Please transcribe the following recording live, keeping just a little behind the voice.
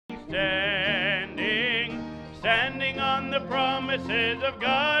standing on the promises of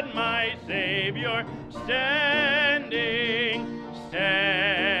God, my Savior, standing.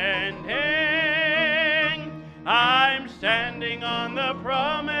 I'm standing on the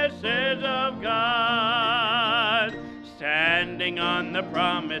promises of God, standing on the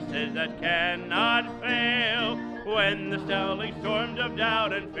promises that cannot fail. When the swelling storms of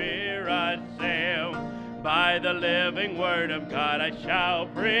doubt and fear assail, by the living word of God I shall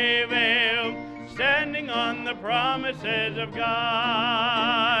prevail. Standing on the promises of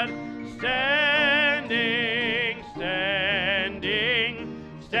God,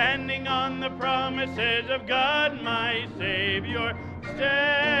 standing on the promises of God, my Savior,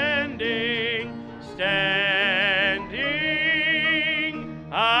 standing.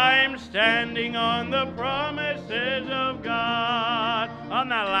 I'm standing on the promises of God. On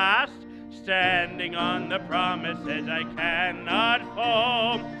that last, standing on the promises I cannot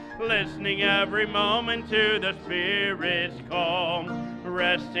fall, listening every moment to the Spirit's call,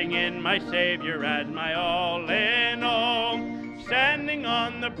 resting in my Savior as my all in all, standing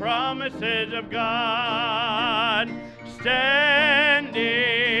on the promises of God, standing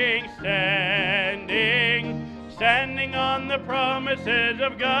on the promises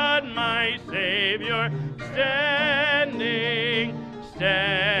of God, my Savior, standing.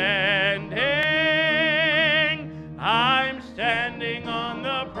 I'm standing on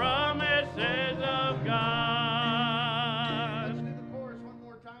the promises of God. Let's do the chorus one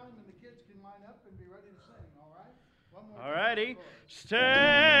more time, and the kids can line up and be ready to sing, all right? One more time. Alrighty.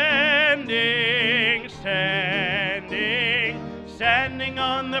 Standing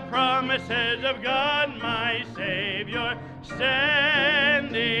on the promises of God, my Savior,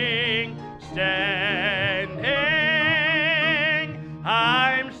 standing.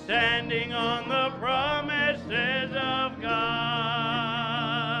 I'm standing on the promises of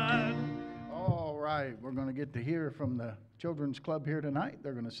God. All right, we're going to get to hear from the Children's Club here tonight.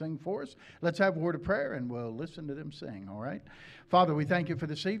 They're going to sing for us. Let's have a word of prayer, and we'll listen to them sing, all right? Father, we thank you for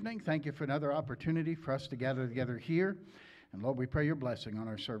this evening. Thank you for another opportunity for us to gather together here. And Lord, we pray your blessing on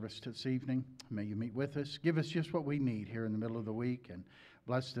our service this evening. May you meet with us. Give us just what we need here in the middle of the week. And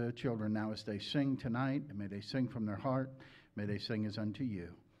bless the children now as they sing tonight. And may they sing from their heart. May they sing as unto you.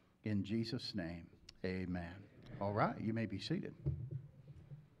 In Jesus' name, amen. All right, you may be seated.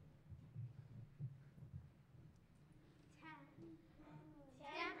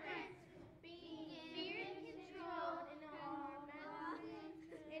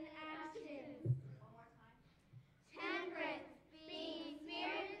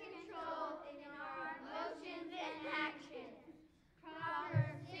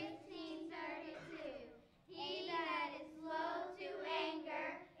 Slow to anger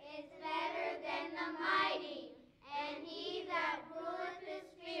is better than the mighty, and he that rules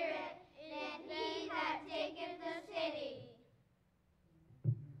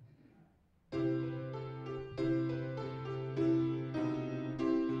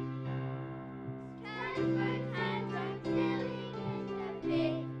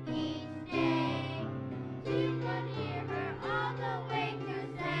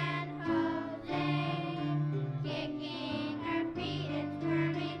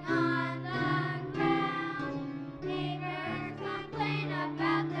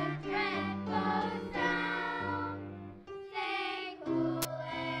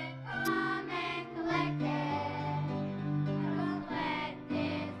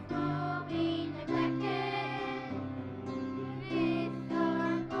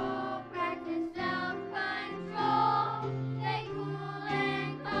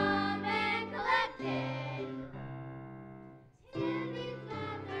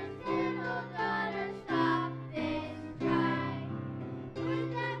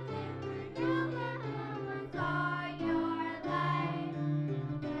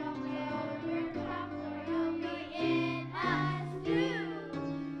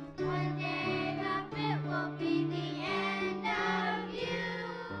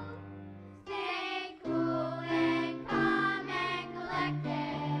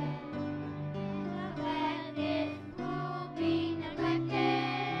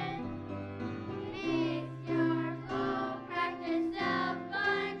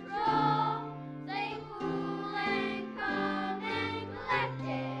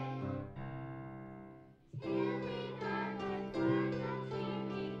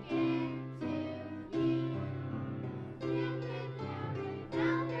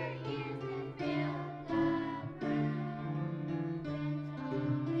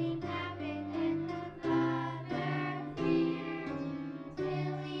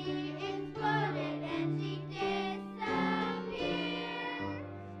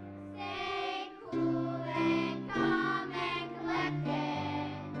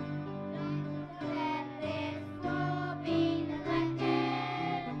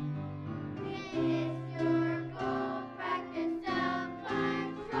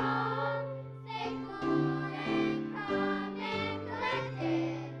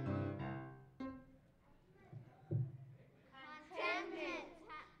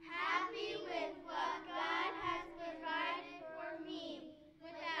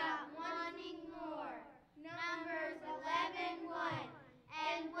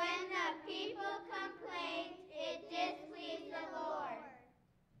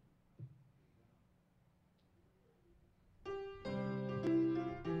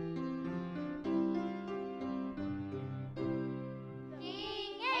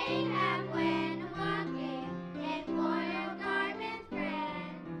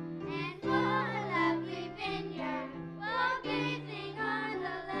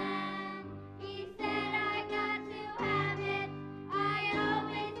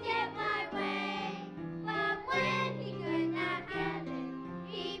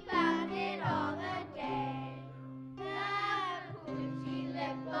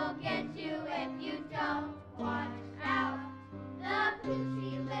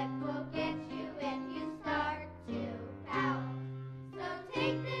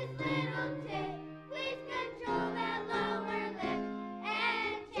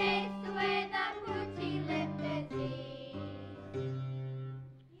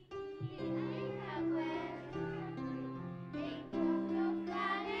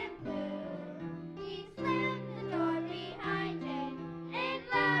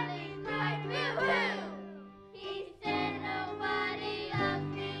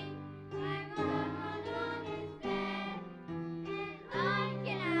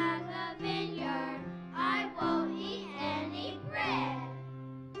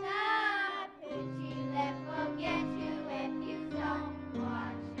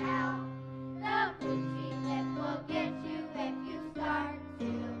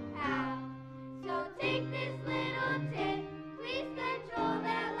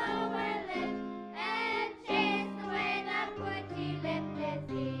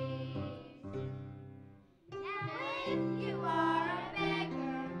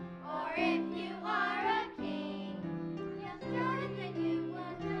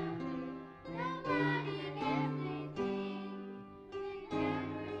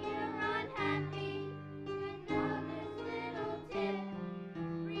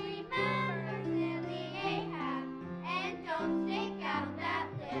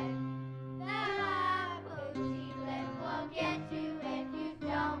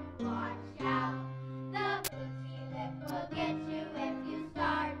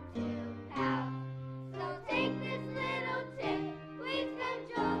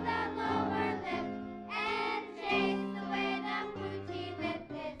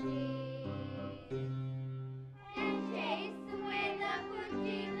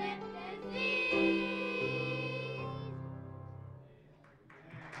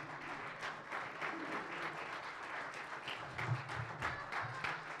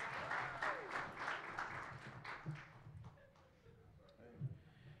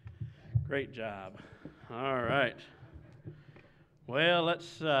Great job. All right. Well,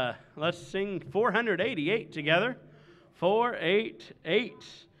 let's sing 488 together. 488.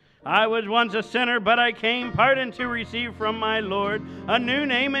 I was once a sinner, but I came pardon to receive from my Lord a new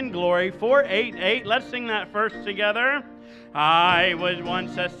name and glory. 488. Let's sing that first together. I was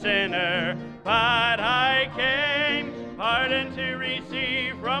once a sinner, but I came pardon to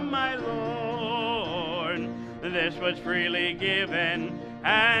receive from my Lord. This was freely given,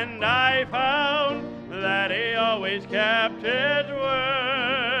 and I found that He always kept His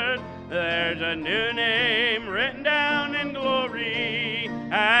word. There's a new name written down in glory,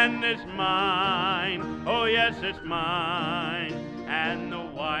 and it's mine. Oh yes, it's mine. And the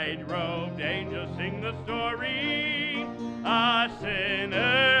white-robed angels sing the story. A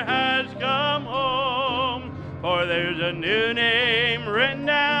sinner has come home, for there's a new name written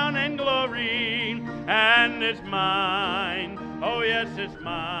down in glory, and it's mine. Oh yes, it's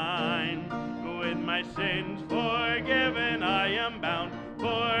mine. With my sins forgiven, I am bound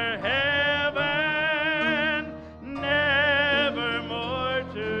for heaven, never more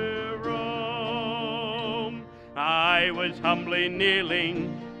to roam. I was humbly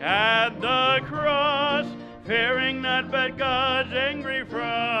kneeling at the cross, fearing not but God's angry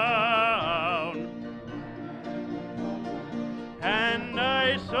frown. And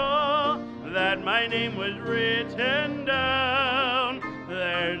I saw that my name was written down.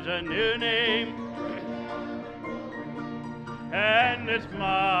 There's a new name, and it's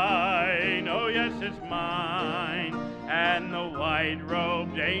mine. Oh yes, it's mine. And the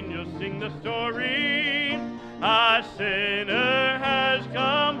white-robed angels sing the story. A sinner has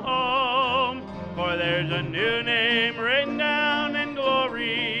come home, for there's a new name written down in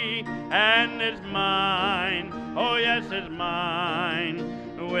glory, and it's mine. Oh yes, it's mine.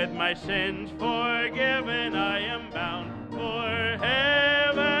 With my sins forgiven, I am bound for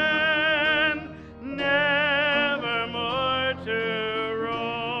heaven, never more to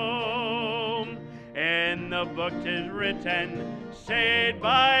roam. In the book 'tis written, saved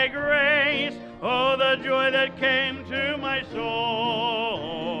by grace. Oh, the joy that came to my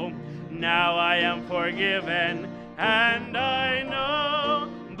soul. Now I am forgiven, and I know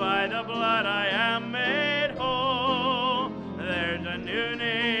by the blood I am made whole. There's a new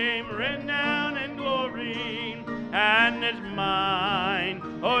name written down in glory, and it's mine.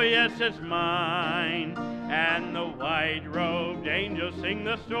 Oh yes, it's mine. And the white-robed angels sing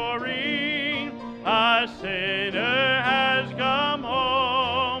the story. A sinner has come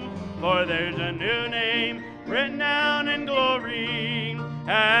home, for there's a new name written down in glory,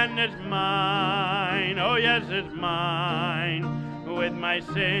 and it's mine. Oh yes, it's mine. With my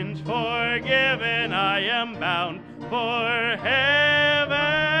sins forgiven, I am bound for heaven,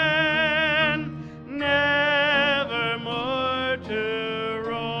 never more to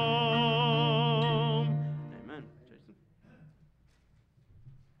roam. Amen. Jason.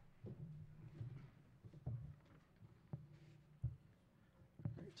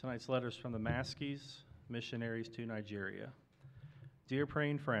 Tonight's letters from the Maskies, missionaries to Nigeria. Dear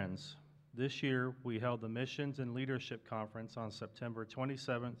praying friends, this year we held the Missions and Leadership Conference on September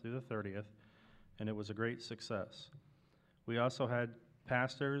 27th through the 30th, and it was a great success. We also had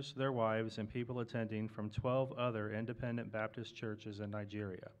pastors, their wives, and people attending from 12 other independent Baptist churches in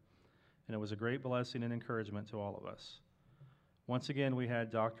Nigeria, and it was a great blessing and encouragement to all of us. Once again, we had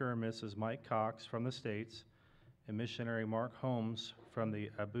Dr. and Mrs. Mike Cox from the States and missionary Mark Holmes from the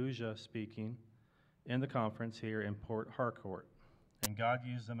Abuja speaking in the conference here in Port Harcourt, and God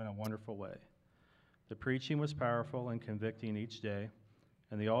used them in a wonderful way. The preaching was powerful and convicting each day,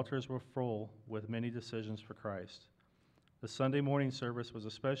 and the altars were full with many decisions for Christ. The Sunday morning service was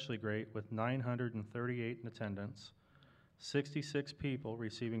especially great, with 938 in attendance, 66 people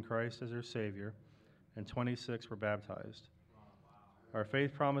receiving Christ as their Savior, and 26 were baptized. Our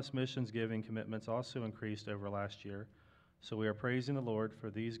Faith Promise missions giving commitments also increased over last year, so we are praising the Lord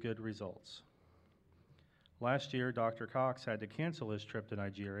for these good results. Last year, Dr. Cox had to cancel his trip to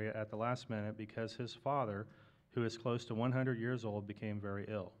Nigeria at the last minute because his father, who is close to 100 years old, became very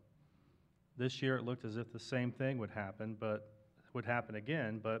ill. This year it looked as if the same thing would happen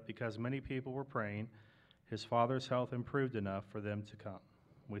again, but because many people were praying, his father's health improved enough for them to come.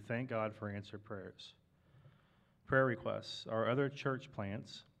 We thank God for answered prayers. Prayer requests. Our other church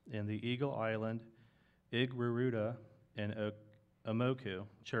plants in the Eagle Island, Igruruda, and Amoku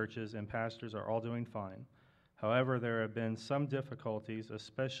churches and pastors are all doing fine. However, there have been some difficulties,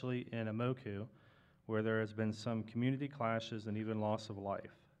 especially in Amoku, where there has been some community clashes and even loss of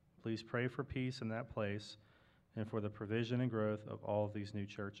life. Please pray for peace in that place and for the provision and growth of all of these new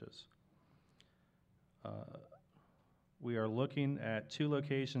churches. We are looking at 2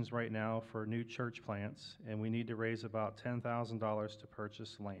 locations right now for new church plants, and we need to raise about $10,000 to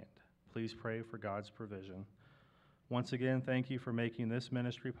purchase land. Please pray for God's provision. Once again, thank you for making this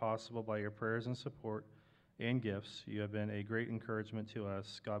ministry possible by your prayers and support and gifts. You have been a great encouragement to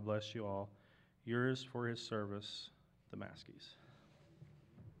us. God bless you all. Yours for his service, the Maskies.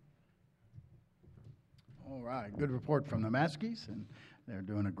 All right, good report from the Maskies, and they're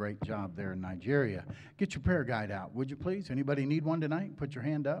doing a great job there in Nigeria. Get your prayer guide out, would you please? Anybody need one tonight? Put your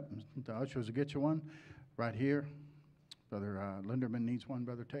hand up. The ushers will get you one right here. Brother Linderman needs one,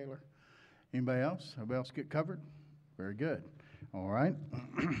 Brother Taylor. Anybody else? Everybody else get covered? Very good. All right.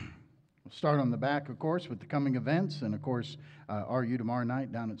 We'll start on the back, of course, with the coming events, and, of course, RU tomorrow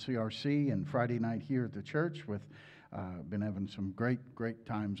night down at CRC, and Friday night here at the church. With been having some great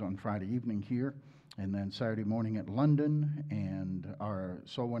times on Friday evening here, and then Saturday morning at London, and our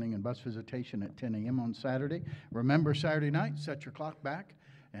soul winning and bus visitation at 10 a.m. on Saturday. Remember, Saturday night, set your clock back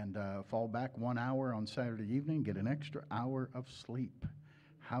and fall back 1 hour on Saturday evening. Get an extra hour of sleep.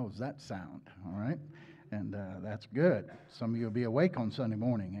 How does that sound? All right. And that's good. Some of you will be awake on Sunday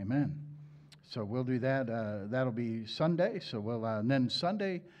morning. Amen. So we'll do that. That'll be Sunday. So we'll and then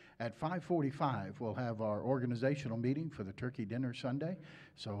Sunday at 5:45 we'll have our organizational meeting for the turkey dinner Sunday.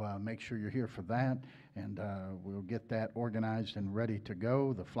 So make sure you're here for that, and we'll get that organized and ready to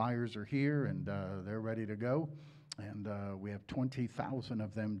go. The flyers are here, and they're ready to go. And we have 20,000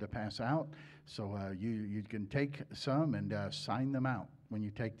 of them to pass out. So you can take some and sign them out when you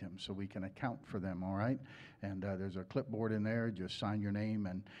take them, so we can account for them, all right? And there's a clipboard in there. Just sign your name,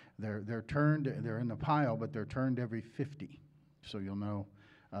 and they're turned. They're in the pile, but they're turned every 50, so you'll know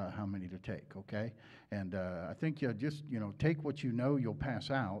how many to take, okay? And I think you just, take what you know you'll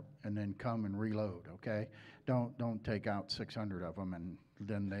pass out, and then come and reload, okay? Don't take out 600 of them, and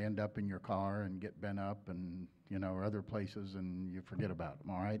then they end up in your car and get bent up and, or other places, and you forget about them,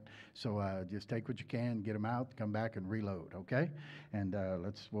 all right? So just take what you can, get them out, come back and reload, okay? And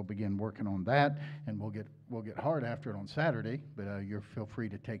we'll begin working on that, and we'll get hard after it on Saturday, but feel free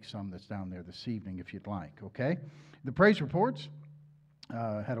to take some that's down there this evening if you'd like, okay? The praise reports.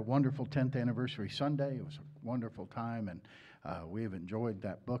 Had a wonderful 10th anniversary Sunday. It was a wonderful time, and we have enjoyed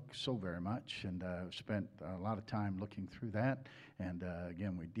that book so very much, and spent a lot of time looking through that. And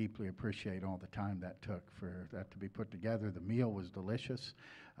again, we deeply appreciate all the time that took for that to be put together. The meal was delicious.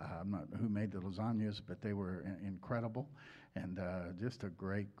 I'm not who made the lasagnas, but they were incredible, and just a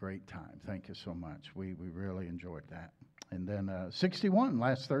great time. Thank you so much. We really enjoyed that. And then 61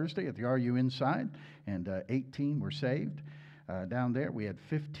 last Thursday at the RU Inside, and 18 were saved. Down there, we had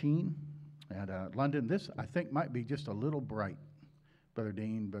 15 at London. This, I think, might be just a little bright. Brother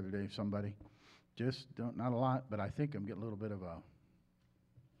Dean, Brother Dave, somebody. Just not a lot, but I think I'm getting a little bit of a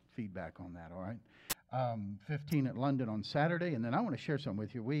feedback on that, all right? 15 at London on Saturday. And then I want to share something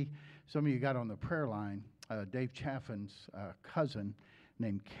with you. Some of you got on the prayer line, Dave Chaffin's cousin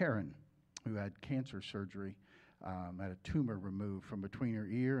named Karen, who had cancer surgery, had a tumor removed from between her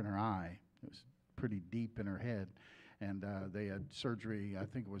ear and her eye. It was pretty deep in her head. And they had surgery, I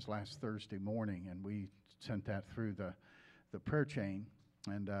think it was last Thursday morning, and we sent that through the prayer chain.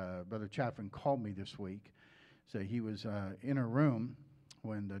 And Brother Chaffin called me this week. So he was in a room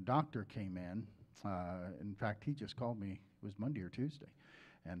when the doctor came in. In fact, he just called me, it was Monday or Tuesday.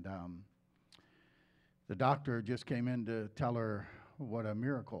 And the doctor just came in to tell her what a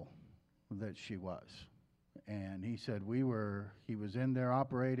miracle that she was. And he said he was in there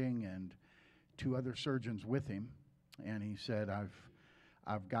operating, and 2 other surgeons with him. And he said,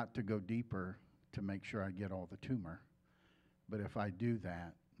 I've got to go deeper to make sure I get all the tumor. But if I do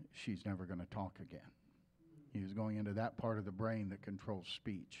that, she's never going to talk again. He was going into that part of the brain that controls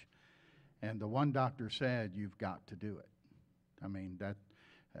speech. And the one doctor said, you've got to do it. I mean,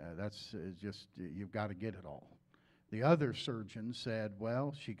 that's just, you've got to get it all. The other surgeon said,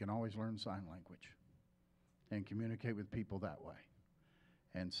 well, she can always learn sign language and communicate with people that way.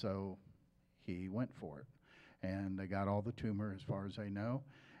 And so he went for it. And they got all the tumor as far as they know.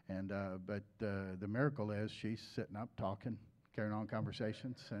 And but the miracle is she's sitting up talking, carrying on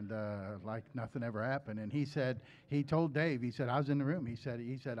conversations, and like nothing ever happened. And he told Dave, he said, I was in the room. He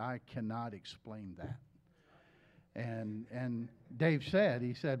said, I cannot explain that. And Dave said,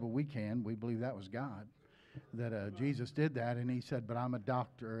 well, we believe that was God, that Jesus did that. And he said, but I'm a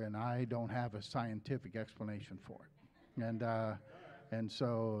doctor, and I don't have a scientific explanation for it. And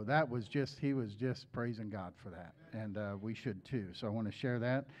so that was he was just praising God for that. And we should too. So I want to share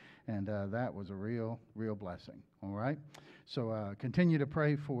that. And that was a real blessing. All right. So continue to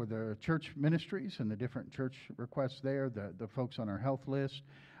pray for the church ministries and the different church requests there, the folks on our health list.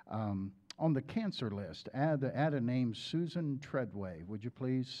 on the cancer list, add a name, Susan Treadway. Would you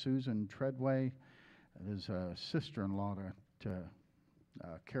please? Susan Treadway is a sister-in-law to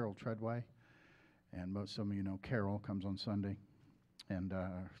Carol Treadway. And some of you know Carol comes on Sunday. And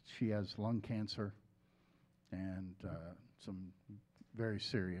she has lung cancer and some very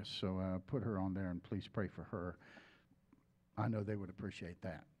serious. So put her on there and please pray for her. I know they would appreciate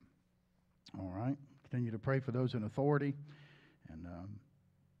that. All right. Continue to pray for those in authority and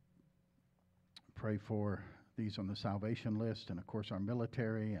pray for these on the salvation list and, of course, our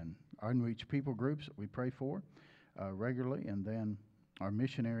military and unreached people groups that we pray for regularly, and then our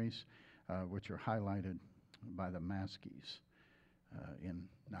missionaries, which are highlighted by the Maskies in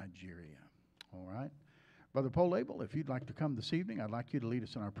Nigeria. All right. Brother Polabel, if you'd like to come this evening, I'd like you to lead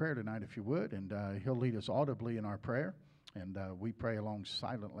us in our prayer tonight, if you would, and he'll lead us audibly in our prayer, and we pray along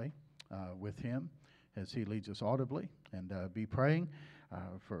silently with him as he leads us audibly, and be praying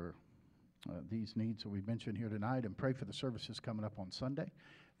for these needs that we've mentioned here tonight, and pray for the services coming up on Sunday,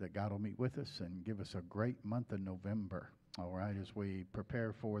 that God will meet with us and give us a great month of November, all right, as we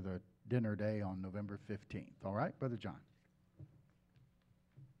prepare for the dinner day on November 15th. All right, Brother John.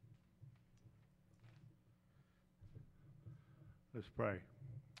 Let's pray.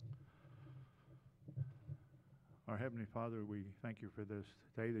 Our Heavenly Father, we thank you for this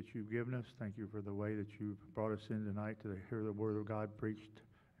day that you've given us. Thank you for the way that you've brought us in tonight to hear the Word of God preached.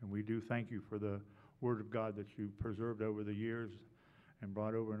 And we do thank you for the Word of God that you've preserved over the years and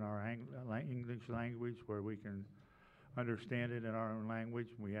brought over in our English language where we can understand it in our own language.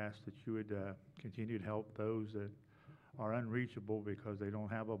 We ask that you would continue to help those that are unreachable because they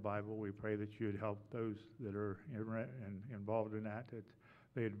don't have a Bible. We pray that you would help those that are involved in that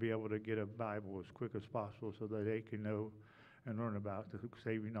they'd be able to get a Bible as quick as possible so that they can know and learn about the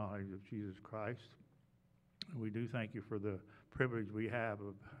saving knowledge of Jesus Christ. We do thank you for the privilege we have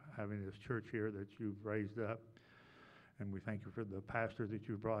of having this church here that you've raised up. And we thank you for the pastor that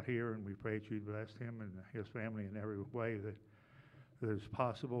you brought here, and we pray that you bless him and his family in every way that is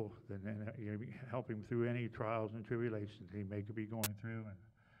possible, and help him through any trials and tribulations he may be going through. And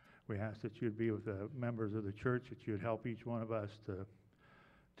we ask that you'd be with the members of the church, that you'd help each one of us to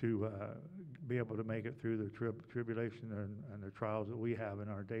be able to make it through the tribulation and the trials that we have in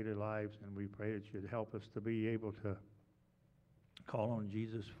our daily lives. And we pray that you'd help us to be able to call on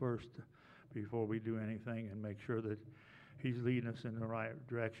Jesus first before we do anything, and make sure that he's leading us in the right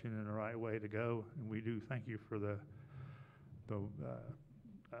direction and the right way to go. And we do thank you for the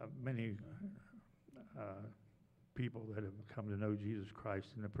many people that have come to know Jesus Christ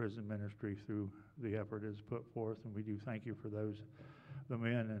in the prison ministry through the effort that's put forth. And we do thank you for the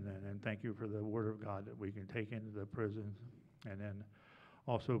men, and thank you for the Word of God that we can take into the prisons. And then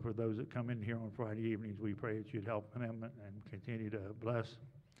also for those that come in here on Friday evenings, we pray that you'd help them and continue to bless.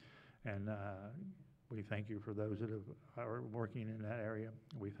 And we thank you for those that are working in that area.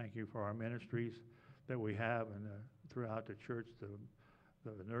 We thank you for our ministries that we have and throughout the church,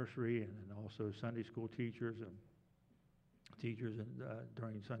 the nursery, and also Sunday school teachers and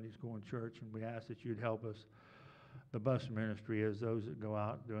during Sunday school and church. And we ask that you'd help us. The bus ministry is those that go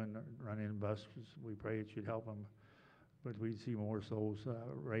out running buses. We pray that you'd help them. But we see more souls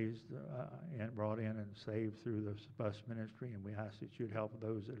raised and brought in and saved through this bus ministry. And we ask that you'd help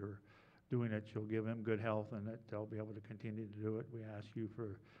those that are doing it. You'll give them good health and that they'll be able to continue to do it. We ask you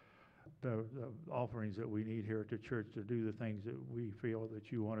for the offerings that we need here at the church to do the things that we feel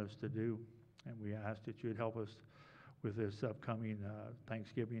that you want us to do. And we ask that you'd help us with this upcoming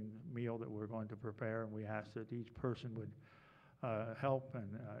Thanksgiving meal that we're going to prepare. And we ask that each person would help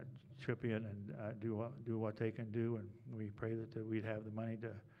and chip in and do what they can do. And we pray that we'd have the money to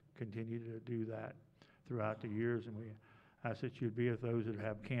continue to do that throughout the years. And we ask that you'd be with those that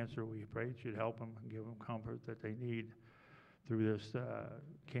have cancer. We pray that you'd help them and give them comfort that they need through this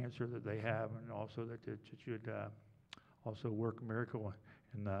cancer that they have, and also that you'd also work a miracle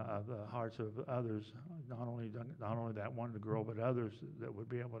in the hearts of others, not only that one girl, but others that would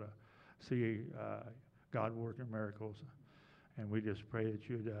be able to see God working miracles. And we just pray that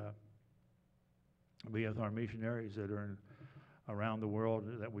you'd be with our missionaries that are around the world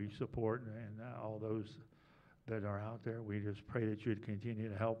that we support, and all those that are out there. We just pray that you'd continue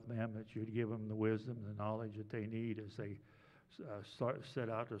to help them, that you'd give them the wisdom, the knowledge that they need as they set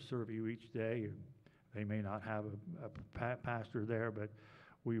out to serve you each day. They may not have a pastor there, but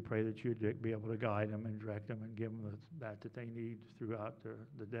we pray that you'd be able to guide them and direct them and give them that they need throughout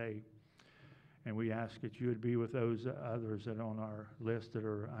the day. And we ask that you would be with those others that are on our list that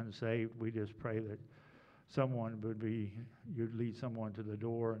are unsaved. We just pray that you'd lead someone to the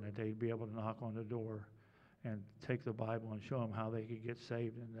door, and that they'd be able to knock on the door and take the Bible and show them how they could get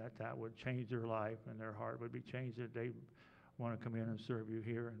saved, and that would change their life and their heart would be changed, that they want to come in and serve you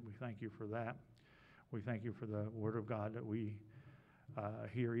here, and we thank you for that. We thank you for the Word of God that we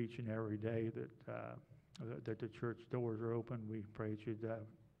hear each and every day, that the church doors are open. We pray that you'd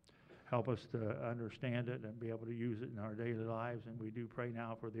help us to understand it and be able to use it in our daily lives, and we do pray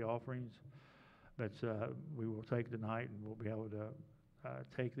now for the offerings that we will take tonight, and we'll be able to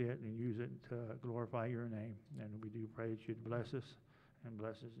take it and use it to glorify your name. And we do pray that you'd bless us and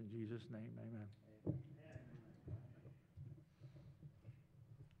bless us in Jesus' name. Amen.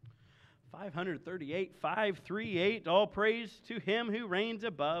 538, 538, all praise to him who reigns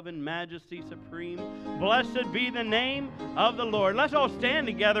above in majesty supreme. Blessed be the name of the Lord. Let's all stand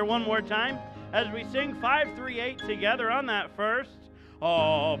together one more time as we sing 538 together on that first.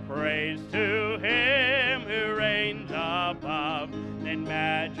 All praise to him who reigns above in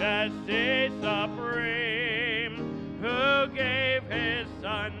majesty supreme, who gave his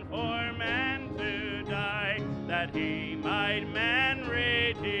Son for man to die, that he might man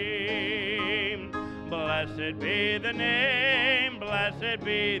redeem. Blessed be the name, blessed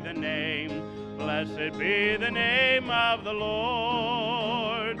be the name, blessed be the name of the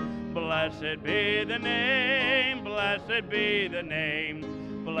Lord. Blessed be the name, blessed be the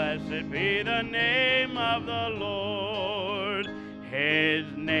name, blessed be the name of the Lord. His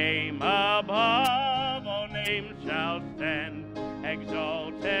name above all names shall stand,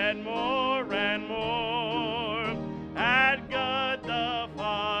 exalted more and more, at God the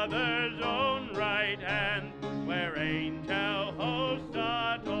Father's own right hand, where angel hosts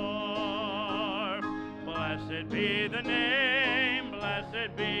adore. Blessed be the name,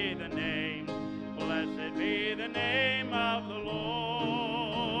 blessed be the name, blessed be the name of the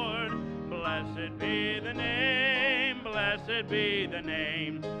Lord. Blessed be the name, blessed be the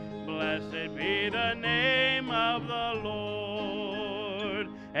name, blessed be the name of the Lord.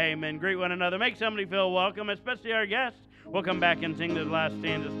 Amen. Greet one another. Make somebody feel welcome, especially our guests. We'll come back and sing those last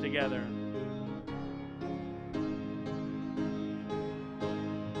stanzas together.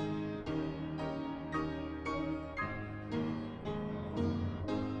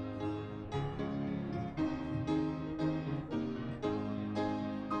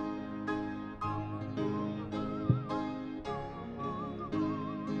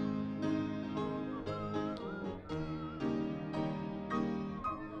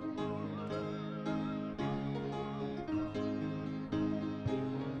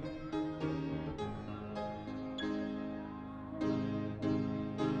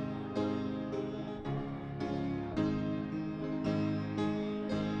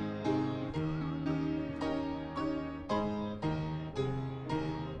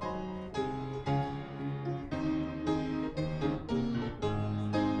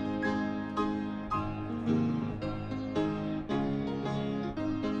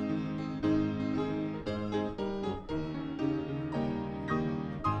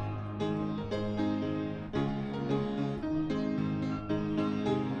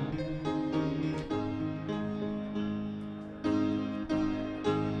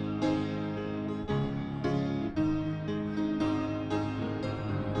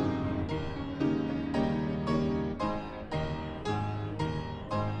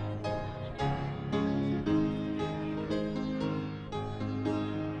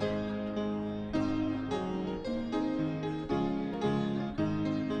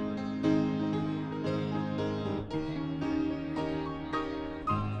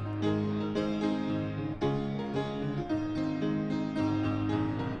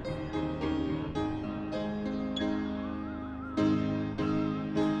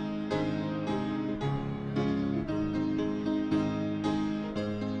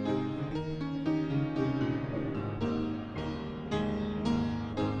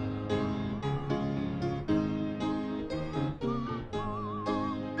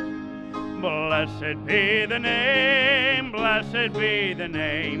 Blessed be the name, blessed be the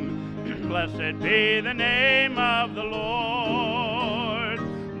name, blessed be the name of the Lord.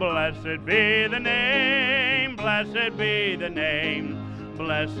 Blessed be the name, blessed be the name,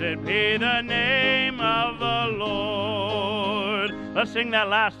 blessed be the name of the Lord. Let's sing that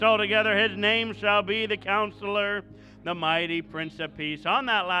last all together. His name shall be the Counselor, the mighty Prince of Peace. On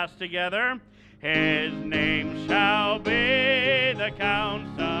that last together. His name shall be the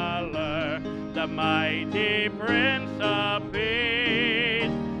Counselor, the mighty Prince of Peace,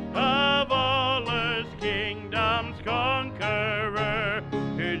 of all earth's kingdoms conqueror,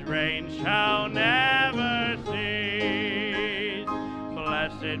 whose reign shall never cease.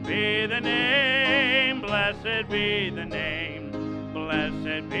 Blessed be the name, blessed be the name,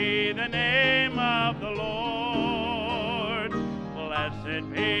 blessed be the name of of the Lord.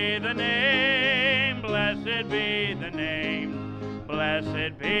 Blessed be the name, blessed be the name,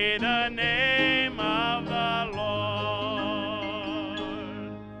 blessed be the name of the Lord.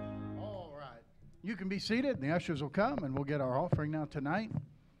 All right. You can be seated, and the ushers will come, and we'll get our offering now tonight.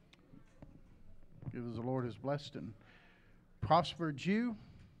 Give us the Lord has blessed and prospered you.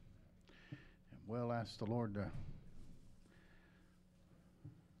 And we'll ask the Lord to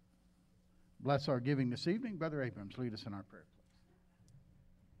bless our giving this evening. Brother Abrams, lead us in our prayer.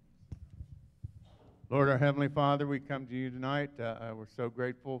 Lord, our Heavenly Father, we come to you tonight. We're so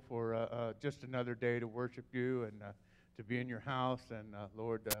grateful for just another day to worship you and to be in your house. And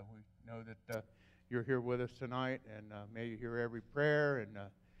Lord, we know that you're here with us tonight, and may you hear every prayer, and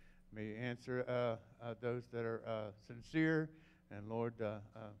may you answer those that are sincere. And Lord,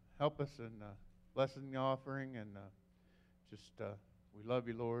 help us in blessing the offering. And we love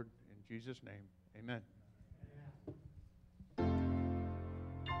you, Lord. In Jesus' name, amen.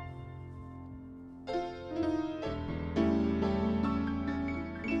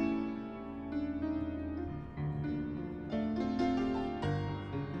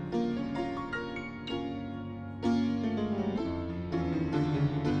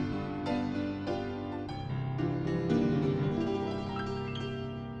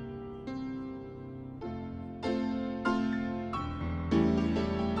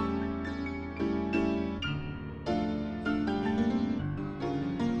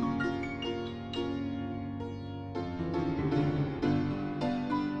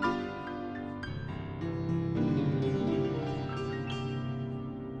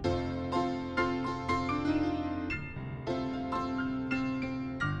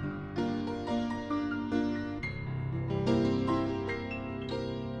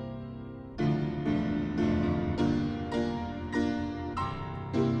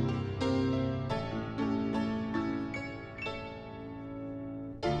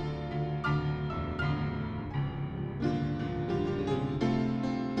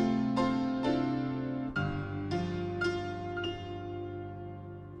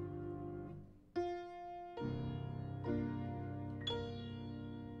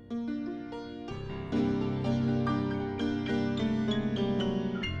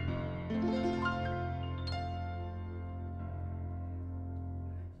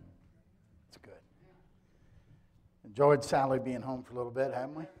 Enjoyed Sally being home for a little bit,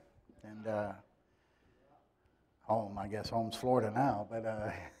 haven't we? And home, I guess home's Florida now,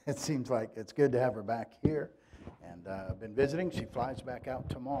 but it seems like it's good to have her back here. And I've been visiting. She flies back out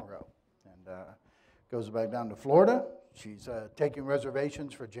tomorrow and goes back down to Florida. She's taking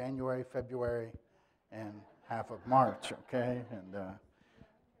reservations for January, February, and half of March, okay? And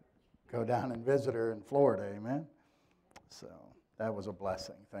go down and visit her in Florida, amen? So that was a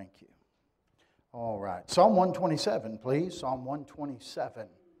blessing. Thank you. All right. Psalm 127, please. Psalm 127.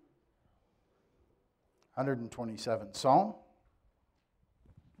 127th Psalm.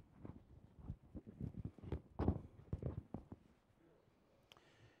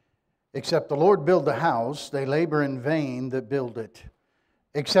 Except the Lord build the house, they labor in vain that build it.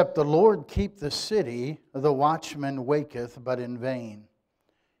 Except the Lord keep the city, the watchman waketh but in vain.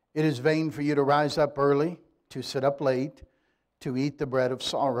 It is vain for you to rise up early, to sit up late, to eat the bread of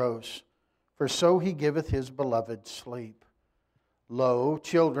sorrows. For so he giveth his beloved sleep. Lo,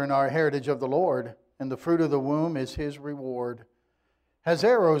 children are a heritage of the Lord, and the fruit of the womb is his reward. As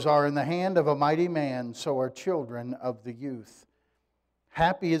arrows are in the hand of a mighty man, so are children of the youth.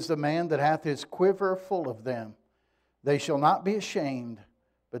 Happy is the man that hath his quiver full of them. They shall not be ashamed,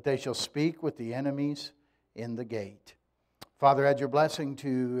 but they shall speak with the enemies in the gate. Father, add your blessing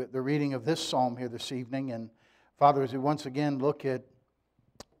to the reading of this psalm here this evening. And Father, as we once again look at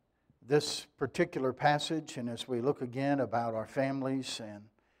this particular passage, and as we look again about our families and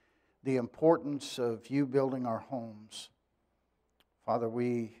the importance of you building our homes, Father,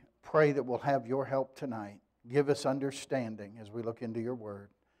 we pray that we'll have your help tonight. Give us understanding as we look into your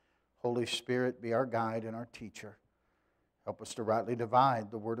word. Holy Spirit, be our guide and our teacher. Help us to rightly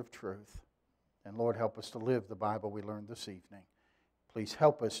divide the word of truth. And Lord, help us to live the Bible we learned this evening. Please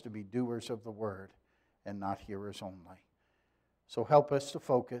help us to be doers of the word and not hearers only. So help us to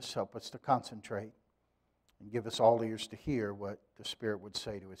focus, help us to concentrate, and give us all ears to hear what the Spirit would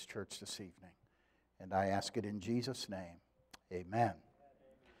say to his church this evening. And I ask it in Jesus' name. Amen.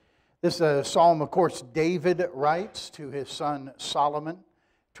 This psalm, of course, David writes to his son Solomon,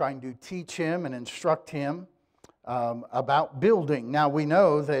 trying to teach him and instruct him about building. Now, we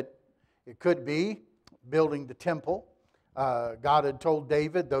know that it could be building the temple. God had told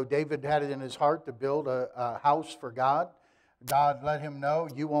David, though David had it in his heart to build a house for God, God let him know,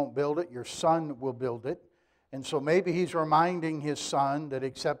 you won't build it, your son will build it. And so maybe he's reminding his son that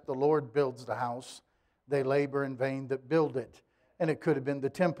except the Lord builds the house, they labor in vain that build it. And it could have been the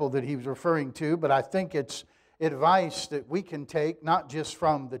temple that he was referring to, but I think it's advice that we can take not just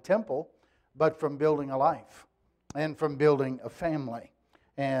from the temple, but from building a life and from building a family.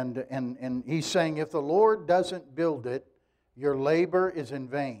 And he's saying if the Lord doesn't build it, your labor is in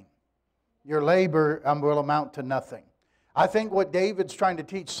vain. Your labor will amount to nothing. I think what David's trying to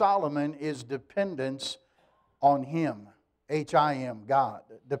teach Solomon is dependence on Him. H-I-M, God.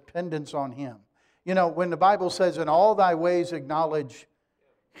 Dependence on Him. You know, when the Bible says, in all thy ways acknowledge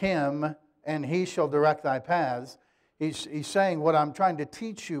Him, and He shall direct thy paths, he's saying what I'm trying to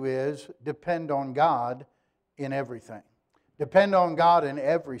teach you is depend on God in everything. Depend on God in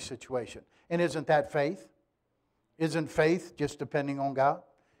every situation. And isn't that faith? Isn't faith just depending on God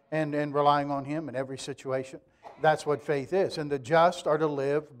and relying on Him in every situation? That's what faith is. And the just are to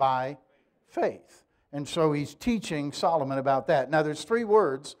live by faith. And so he's teaching Solomon about that. Now there's three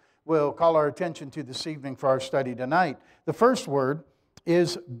words we'll call our attention to this evening for our study tonight. The first word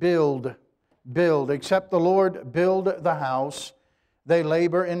is build. Build. Except the Lord build the house, they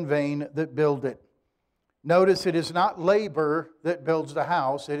labor in vain that build it. Notice it is not labor that builds the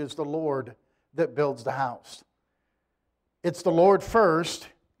house, it is the Lord that builds the house. It's the Lord first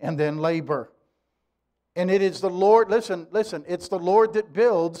and then labor. And it is the Lord, listen, it's the Lord that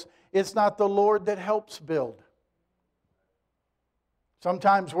builds, it's not the Lord that helps build.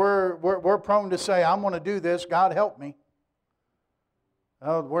 Sometimes we're prone to say, I'm going to do this, God help me.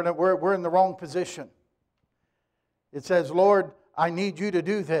 Oh, we're in the wrong position. It says, Lord, I need you to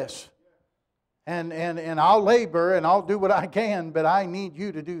do this. And I'll labor and I'll do what I can, but I need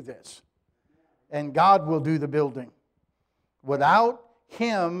you to do this. And God will do the building. Without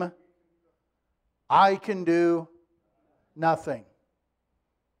Him, I can do nothing.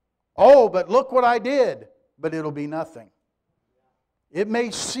 Oh, but look what I did. But it'll be nothing. It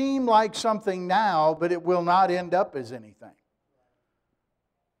may seem like something now, but it will not end up as anything.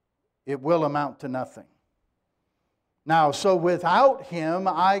 It will amount to nothing. Now, so without Him,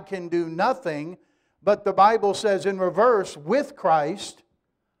 I can do nothing. But the Bible says in reverse, with Christ,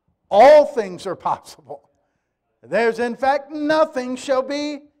 all things are possible. There's, in fact, nothing shall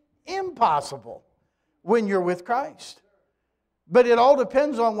be impossible when you're with Christ. But it all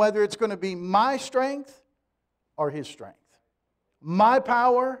depends on whether it's going to be my strength or His strength. My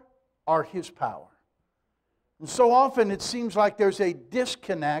power or His power. And so often it seems like there's a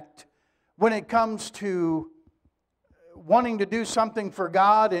disconnect when it comes to wanting to do something for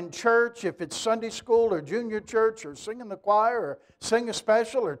God in church, if it's Sunday school or junior church or sing in the choir or sing a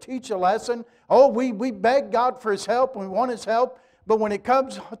special or teach a lesson. Oh, we beg God for His help and we want His help. But when it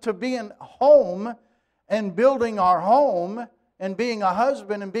comes to being home and building our home and being a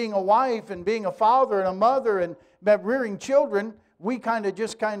husband and being a wife and being a father and a mother and rearing children, we kind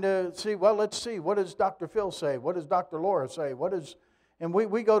of see, well, let's see, what does Dr. Phil say? What does Dr. Laura say? And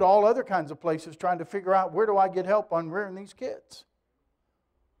we go to all other kinds of places trying to figure out, where do I get help on rearing these kids?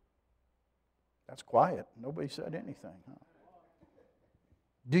 That's quiet. Nobody said anything. Huh?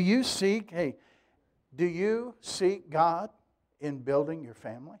 Do you seek God in building your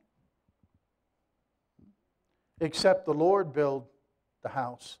family? Except the Lord build the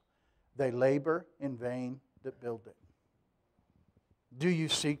house, they labor in vain that build it. Do you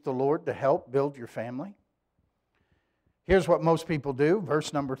seek the Lord to help build your family? Here's what most people do,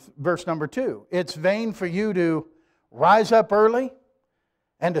 verse number 2. It's vain for you to rise up early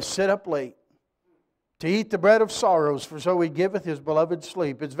and to sit up late, to eat the bread of sorrows, for so He giveth His beloved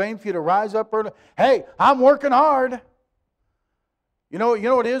sleep. It's vain for you to rise up early. Hey, I'm working hard. You know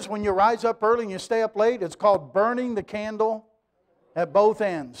what it is when you rise up early and you stay up late? It's called burning the candle at both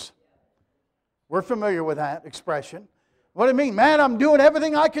ends. We're familiar with that expression. What do you mean? Man, I'm doing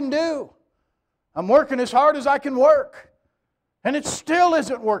everything I can do. I'm working as hard as I can work. And it still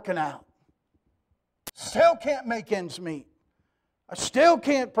isn't working out. Still can't make ends meet. I still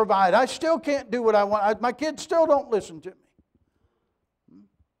can't provide. I still can't do what I want. My kids still don't listen to me.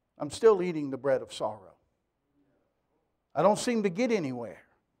 I'm still eating the bread of sorrow. I don't seem to get anywhere.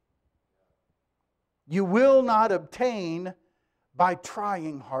 You will not obtain by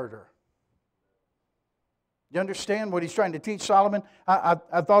trying harder. You understand what he's trying to teach Solomon? I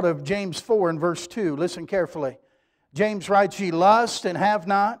thought of James 4 and verse 2. Listen carefully. James writes, ye lust and have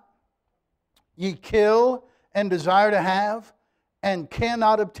not. Ye kill and desire to have and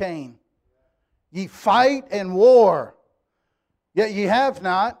cannot obtain. Ye fight and war, yet ye have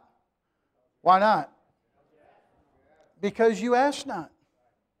not. Why not? Because you ask not.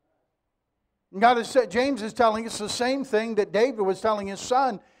 James is telling us the same thing that David was telling his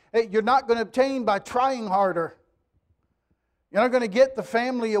son. Hey, you're not going to obtain by trying harder. You're not going to get the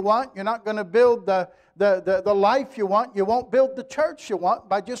family you want. You're not going to build the life you want. You won't build the church you want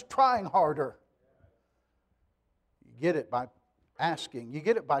by just trying harder. You get it by asking. You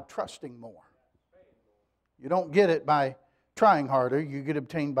get it by trusting more. You don't get it by trying harder. You get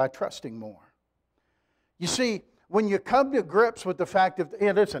obtained by trusting more. You see, when you come to grips with the fact of,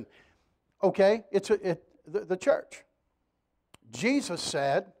 hey, listen, okay, it's the church. Jesus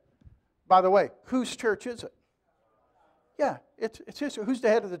said, by the way, whose church is it? Yeah, it's his. Who's the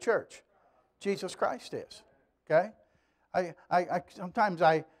head of the church? Jesus Christ is. Okay? Sometimes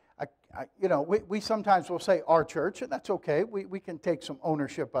we sometimes will say our church, and that's okay. We can take some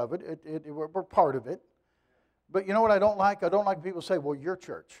ownership of it. We're part of it. But you know what I don't like? I don't like people say, well, your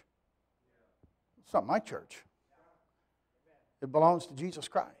church. It's not my church. It belongs to Jesus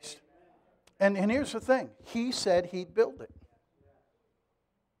Christ. And here's the thing. He said He'd build it.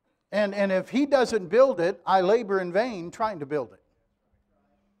 And if He doesn't build it, I labor in vain trying to build it.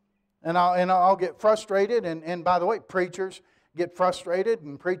 And I'll get frustrated. And by the way, preachers get frustrated,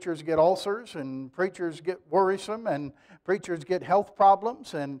 and preachers get ulcers, and preachers get worrisome, and preachers get health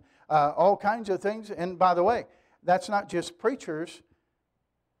problems, and all kinds of things. And by the way, that's not just preachers.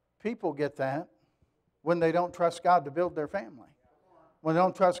 People get that when they don't trust God to build their family. When they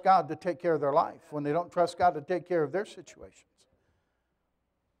don't trust God to take care of their life. When they don't trust God to take care of their situations.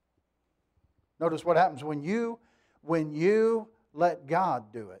 Notice what happens when you let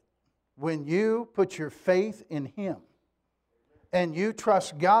God do it. When you put your faith in Him. And you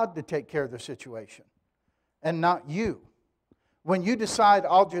trust God to take care of the situation. And not you. When you decide,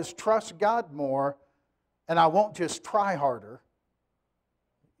 I'll just trust God more, and I won't just try harder.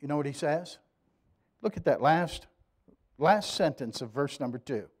 You know what He says? Look at that last sentence of verse number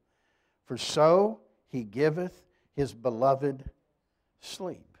 2. For so He giveth His beloved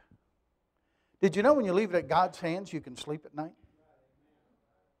sleep. Did you know when you leave it at God's hands, you can sleep at night?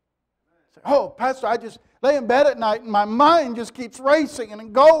 Say, oh, Pastor, I just lay in bed at night and my mind just keeps racing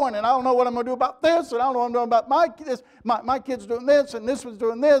and going, and I don't know what I'm going to do about this, and I don't know what I'm doing about my kid's doing this, and this was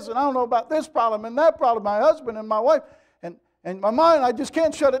doing this, and I don't know about this problem and that problem, my husband and my wife, and my mind, I just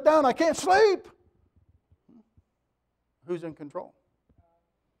can't shut it down. I can't sleep. Who's in control?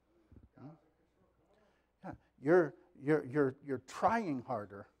 Yeah, you're trying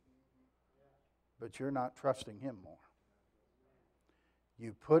harder, but you're not trusting Him more.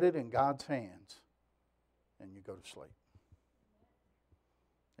 You put it in God's hands, and you go to sleep.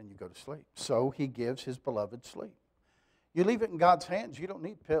 And you go to sleep. So He gives His beloved sleep. You leave it in God's hands, you don't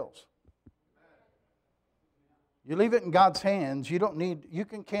need pills. You leave it in God's hands, you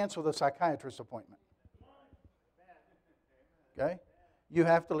can cancel the psychiatrist appointment. Okay? You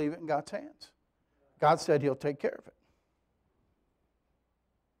have to leave it in God's hands. God said He'll take care of it.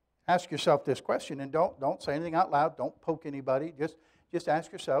 Ask yourself this question, and don't say anything out loud. Don't poke anybody. Just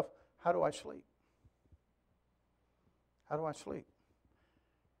ask yourself, how do I sleep? How do I sleep?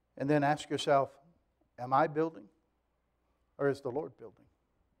 And then ask yourself, am I building, or is the Lord building?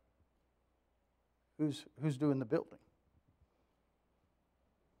 Who's doing the building?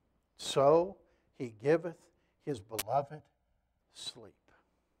 So He giveth His beloved sleep.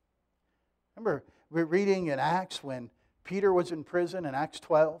 Remember, we're reading in Acts when Peter was in prison in Acts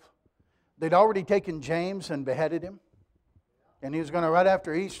 12. They'd already taken James and beheaded him. And He was going to, right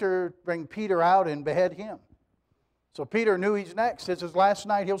after Easter, bring Peter out and behead him. So Peter knew he's next. It's his last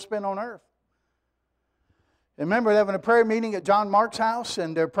night he'll spend on earth. And remember, they're having a prayer meeting at John Mark's house,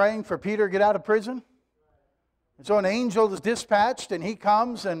 and they're praying for Peter to get out of prison. And so an angel is dispatched, and he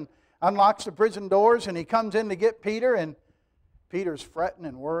comes and unlocks the prison doors, and he comes in to get Peter, and Peter's fretting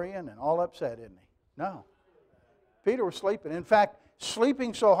and worrying and all upset, isn't he? No. Peter was sleeping. In fact,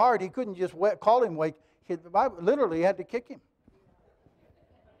 sleeping so hard he couldn't just call him wake. The Bible literally had to kick him.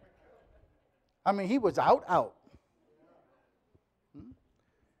 I mean, he was out.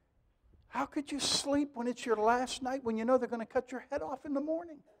 How could you sleep when it's your last night, when you know they're going to cut your head off in the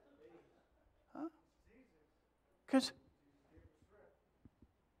morning? Because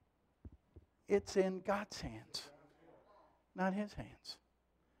it's in God's hands, not His hands.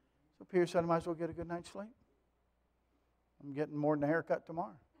 So Peter said, I might as well get a good night's sleep. I'm getting more than a haircut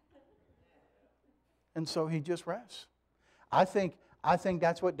tomorrow. And so he just rests. I think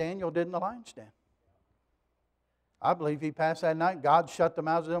that's what Daniel did in the lion's den. I believe he passed that night. God shut the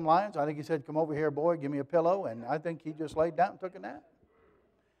mouths of them lions. I think He said, come over here, boy, give me a pillow. And I think he just laid down and took a nap.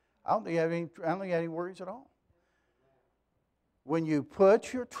 I don't think he had any worries at all. When you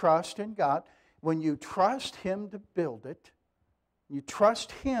put your trust in God, when you trust Him to build it, you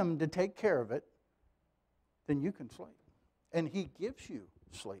trust Him to take care of it, then you can sleep. And He gives you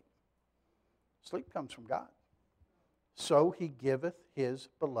sleep. Sleep comes from God. So He giveth His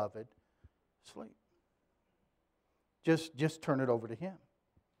beloved sleep. Just turn it over to Him.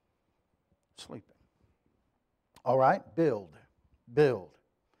 Sleeping. All right, build. Build.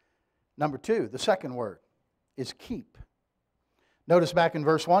 Number 2, the second word is keep. Notice back in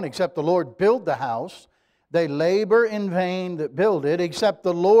verse 1, except the Lord build the house, they labor in vain that build it. Except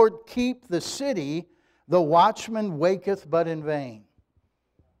the Lord keep the city, the watchman waketh but in vain.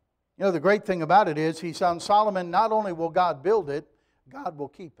 You know, the great thing about it is, He's telling Solomon, not only will God build it, God will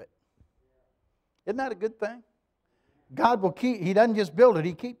keep it. Isn't that a good thing? God will keep, He doesn't just build it,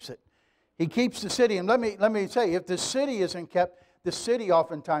 He keeps it. He keeps the city. And let me say, if the city isn't kept, the city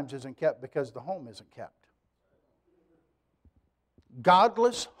oftentimes isn't kept because the home isn't kept.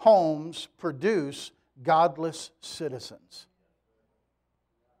 Godless homes produce godless citizens.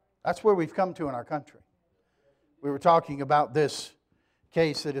 That's where we've come to in our country. We were talking about this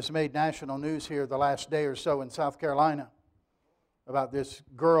case that has made national news here the last day or so in South Carolina, about this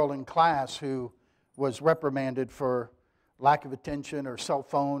girl in class who was reprimanded for lack of attention or cell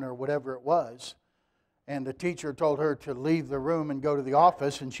phone or whatever it was. And the teacher told her to leave the room and go to the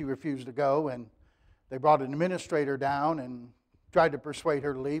office, and she refused to go. And they brought an administrator down and tried to persuade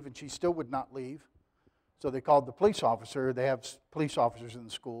her to leave, and she still would not leave. So they called the police officer. They have police officers in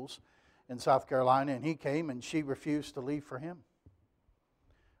the schools in South Carolina, and he came, and she refused to leave for him.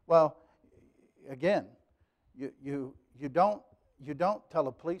 Well, again, you don't tell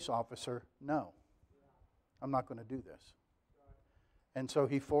a police officer, no, I'm not going to do this. And so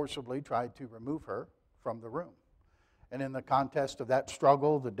he forcibly tried to remove her from the room. And in the contest of that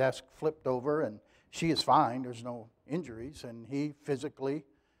struggle, the desk flipped over, and she is fine. There's no injuries. And he physically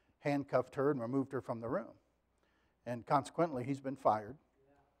handcuffed her and removed her from the room. And consequently, he's been fired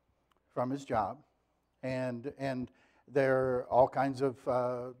from his job. And there are all kinds of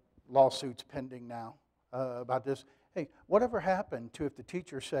lawsuits pending now about this. Hey, whatever happened to if the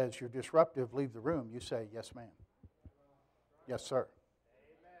teacher says you're disruptive, leave the room, you say, yes, ma'am. Yes, sir.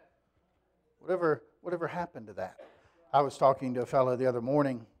 Whatever happened to that? I was talking to a fellow the other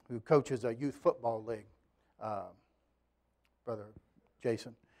morning who coaches a youth football league, Brother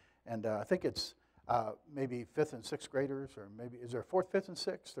Jason. And I think it's maybe 5th and 6th graders, or maybe, is there 4th, 5th, and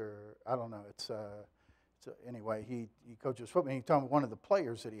 6th? Or I don't know. Anyway, he coaches football. And he told me one of the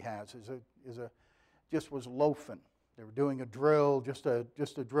players that he has just was loafing. They were doing a drill, just a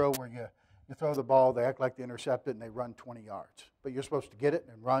drill where you throw the ball, they act like they intercept it, and they run 20 yards. But you're supposed to get it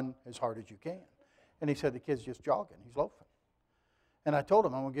and run as hard as you can. And he said the kid's just jogging. He's loafing. And I told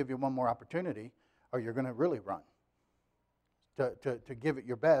him, I'm going to give you one more opportunity, or you're going to really run. To give it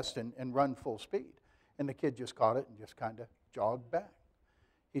your best and run full speed. And the kid just caught it and just kind of jogged back.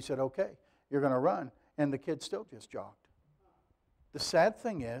 He said, okay, you're going to run. And the kid still just jogged. The sad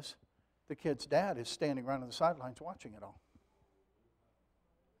thing is, the kid's dad is standing around on the sidelines watching it all.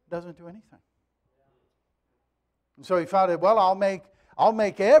 Doesn't do anything. And so he thought, well, I'll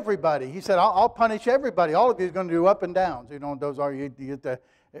make everybody. He said, I'll punish everybody. All of you are going to do up and downs. You know, those are, you get to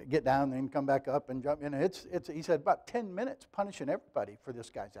get down and then come back up and jump in. He said, about 10 minutes punishing everybody for this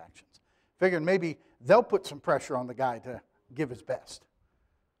guy's actions. Figuring maybe they'll put some pressure on the guy to give his best.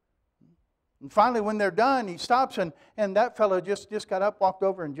 And finally, when they're done, he stops, and that fellow just got up, walked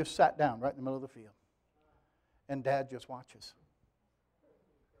over, and just sat down right in the middle of the field. And Dad just watches.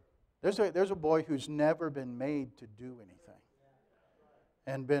 There's a boy who's never been made to do anything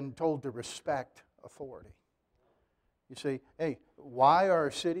and been told to respect authority. You see, hey, why are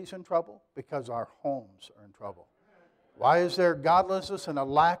our cities in trouble? Because our homes are in trouble. Why is there godlessness and a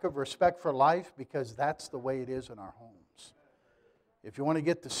lack of respect for life? Because that's the way it is in our homes. If you want to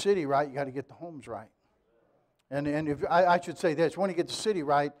get the city right, you got to get the homes right. And if I should say this, when you get the city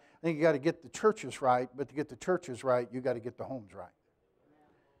right, I think you got to get the churches right. But to get the churches right, you got to get the homes right.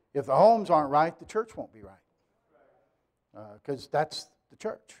 If the homes aren't right, the church won't be right. Because that's the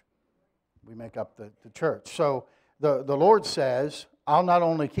church. We make up the church. So the Lord says, I'll not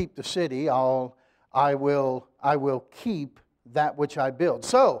only keep the city, I will keep that which I build.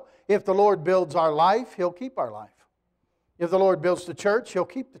 So if the Lord builds our life, He'll keep our life. If the Lord builds the church, He'll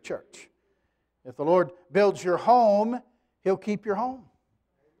keep the church. If the Lord builds your home, He'll keep your home.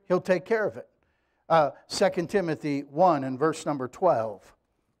 He'll take care of it. 2 Timothy 1 and verse number 12.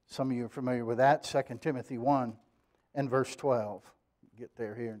 Some of you are familiar with that. 2 Timothy 1 and verse 12. Get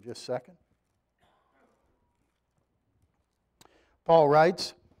there here in just a second. Paul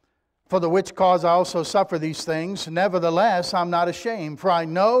writes, for the which cause I also suffer these things. Nevertheless, I'm not ashamed, for I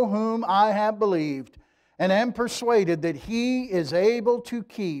know whom I have believed, and am persuaded that He is able to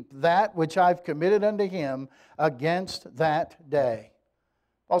keep that which I've committed unto Him against that day.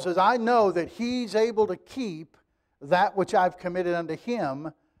 Paul says, I know that He's able to keep that which I've committed unto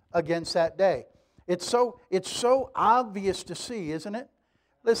Him against that day. It's so obvious to see, isn't it?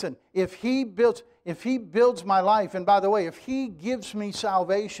 Listen, if He builds my life, and by the way, if He gives me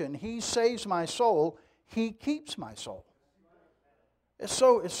salvation, He saves my soul, He keeps my soul. It's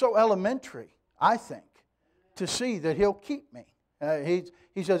so elementary, I think, to see that He'll keep me.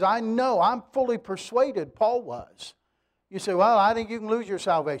 He says, I know, I'm fully persuaded, Paul was. You say, well, I think you can lose your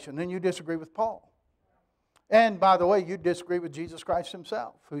salvation. Then you disagree with Paul. And by the way, you disagree with Jesus Christ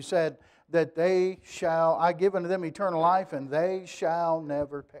Himself, who said that I give unto them eternal life, and they shall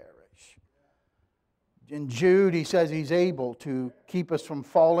never perish. In Jude, he says He's able to keep us from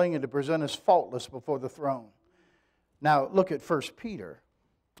falling and to present us faultless before the throne. Now, look at 1 Peter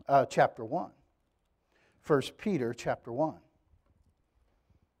chapter 1. 1 Peter chapter 1.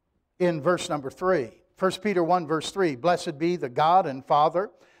 In verse number 3. 1 Peter 1 verse 3. Blessed be the God and Father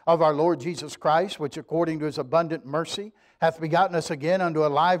of our Lord Jesus Christ, which according to His abundant mercy hath begotten us again unto a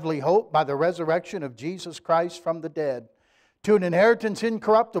lively hope by the resurrection of Jesus Christ from the dead, to an inheritance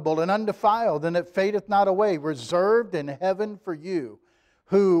incorruptible and undefiled, and that fadeth not away, reserved in heaven for you,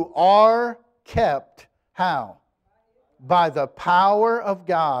 who are kept, how? By the power of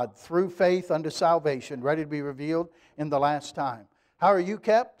God through faith unto salvation, ready to be revealed in the last time. How are you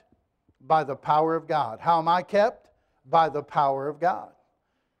kept? By the power of God. How am I kept? By the power of God.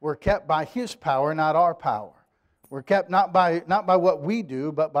 We're kept by His power, not our power. We're kept not by what we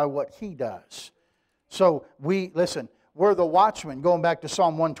do, but by what He does. So listen, we're the watchmen. Going back to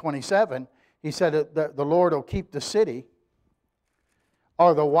Psalm 127, he said that the Lord will keep the city,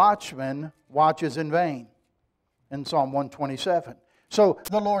 or the watchman watches in vain. In Psalm 127. So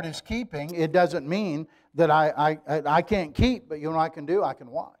the Lord is keeping. It doesn't mean that I can't keep, but you know what I can do? I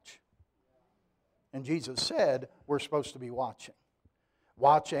can watch. And Jesus said we're supposed to be watching.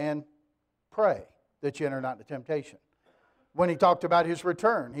 Watch and pray that you enter not into temptation. When He talked about His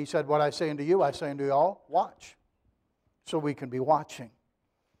return, He said, what I say unto you, I say unto you all, watch. So we can be watching.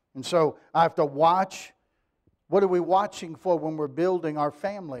 And so I have to watch. What are we watching for when we're building our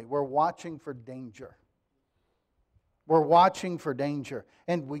family? We're watching for danger. We're watching for danger.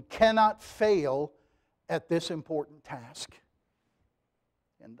 And we cannot fail at this important task.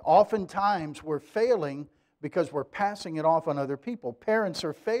 And oftentimes we're failing because we're passing it off on other people. Parents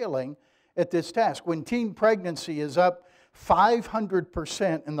are failing at this task. When teen pregnancy is up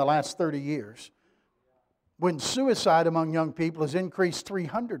 500% in the last 30 years, when suicide among young people has increased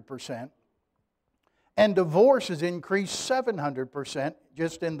 300%, and divorce has increased 700%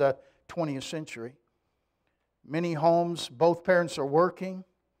 just in the 20th century. Many homes, both parents are working,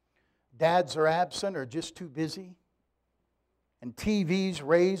 dads are absent or just too busy, and TV's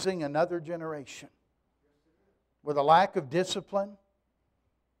raising another generation with a lack of discipline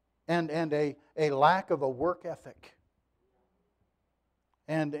and a lack of a work ethic.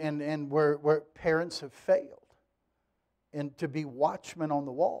 And where parents have failed and to be watchmen on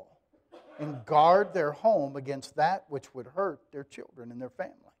the wall and guard their home against that which would hurt their children and their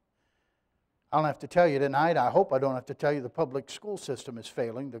family. I don't have to tell you tonight, I hope I don't have to tell you the public school system is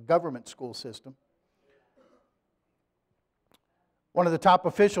failing, the government school system. One of the top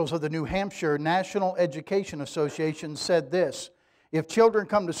officials of the New Hampshire National Education Association said this: if children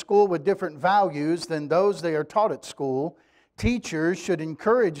come to school with different values than those they are taught at school, teachers should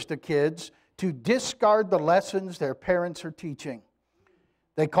encourage the kids to discard the lessons their parents are teaching.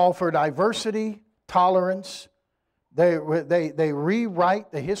 They call for diversity, tolerance. They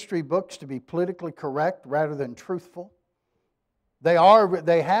rewrite the history books to be politically correct rather than truthful. They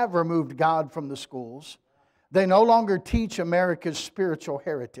have removed God from the schools. They no longer teach America's spiritual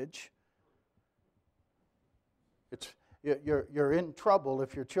heritage. You're in trouble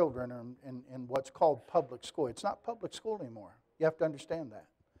if your children are in what's called public school. It's not public school anymore. You have to understand that.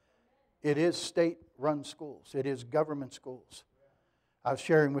 It is state-run schools. It is government schools. I was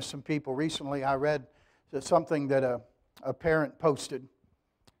sharing with some people recently. I read something that a parent posted.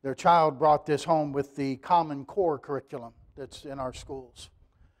 Their child brought this home with the Common Core curriculum that's in our schools.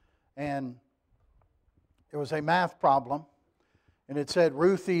 And it was a math problem. And it said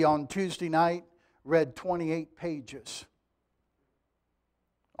Ruthie on Tuesday night read 28 pages.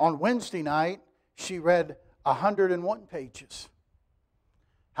 On Wednesday night, she read 101 pages.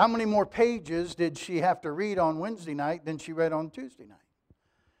 How many more pages did she have to read on Wednesday night than she read on Tuesday night?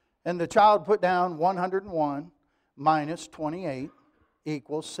 And the child put down 101 minus 28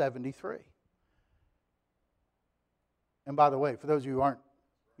 equals 73. And by the way, for those of you who aren't,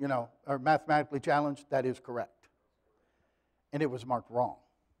 or mathematically challenged, that is correct. And it was marked wrong.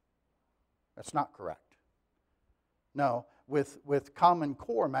 That's not correct. No, with Common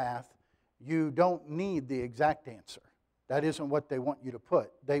Core math, you don't need the exact answer. That isn't what they want you to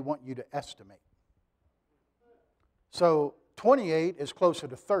put. They want you to estimate. So 28 is closer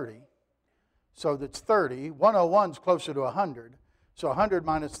to 30. So that's 30. 101 is closer to 100. So 100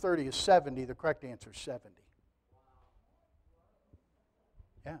 minus 30 is 70. The correct answer is 70.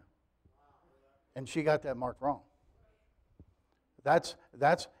 Yeah. And she got that marked wrong. That's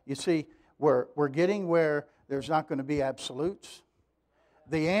you see, we're getting where there's not going to be absolutes.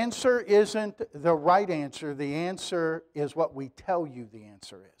 The answer isn't the right answer. The answer is what we tell you the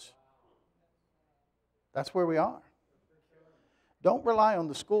answer is. That's where we are. Don't rely on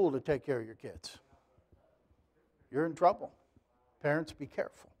the school to take care of your kids. You're in trouble. Parents, be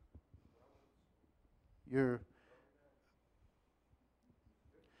careful.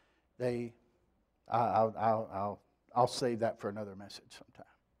 I'll save that for another message sometime.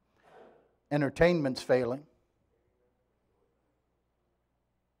 Entertainment's failing.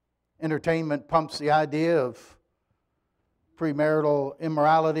 Entertainment pumps the idea of premarital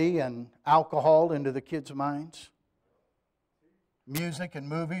immorality and alcohol into the kids' minds. Music and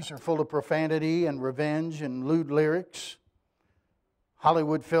movies are full of profanity and revenge and lewd lyrics.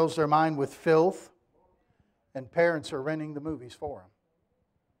 Hollywood fills their mind with filth, and parents are renting the movies for them.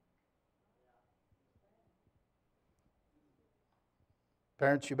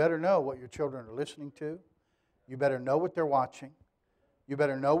 Parents, you better know what your children are listening to. You better know what they're watching. You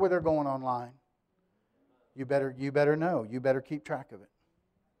better know where they're going online. You better know. You better keep track of it.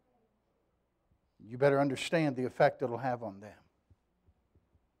 You better understand the effect it'll have on them.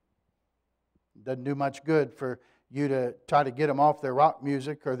 It doesn't do much good for you to try to get them off their rock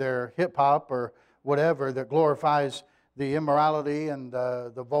music or their hip-hop or whatever that glorifies the immorality and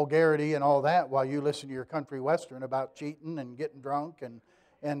the vulgarity and all that while you listen to your country western about cheating and getting drunk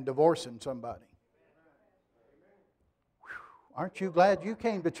and divorcing somebody. Whew. Aren't you glad you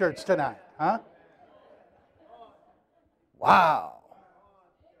came to church tonight, huh? Wow.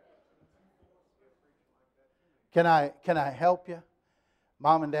 Can I help you?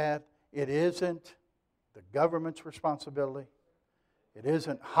 Mom and Dad, it isn't the government's responsibility. It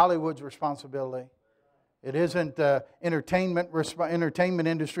isn't Hollywood's responsibility. It isn't the entertainment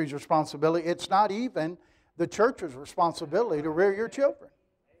industry's responsibility. It's not even the church's responsibility to rear your children.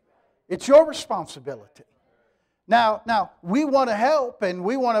 It's your responsibility. Now we want to help and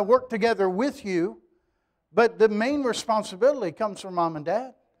we want to work together with you, but the main responsibility comes from Mom and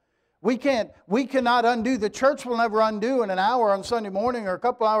Dad. We cannot undo. The church will never undo in an hour on Sunday morning or a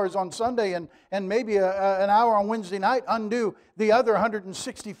couple hours on Sunday and maybe an hour on Wednesday night undo the other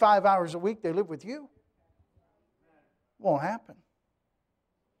 165 hours a week they live with you. Won't happen.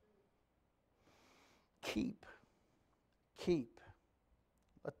 Keep.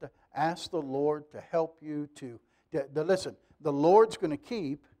 Ask the Lord to help you to listen. The Lord's going to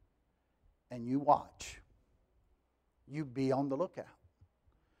keep, and you watch. You be on the lookout.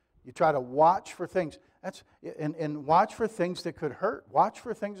 You try to watch for things. And watch for things that could hurt. Watch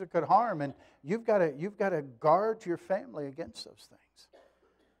for things that could harm. And you've got to guard your family against those things.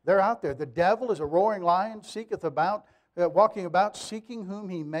 They're out there. The devil is a roaring lion, walking about, seeking whom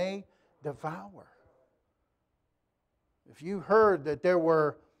he may devour. If you heard that there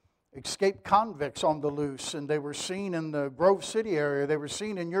were escaped convicts on the loose and they were seen in the Grove City area, they were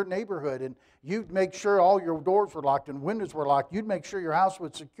seen in your neighborhood, and you'd make sure all your doors were locked and windows were locked, you'd make sure your house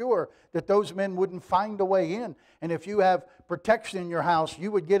was secure, that those men wouldn't find a way in. And if you have protection in your house,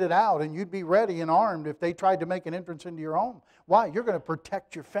 you would get it out and you'd be ready and armed if they tried to make an entrance into your home. Why? You're going to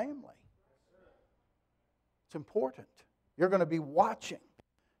protect your family. It's important. You're going to be watching.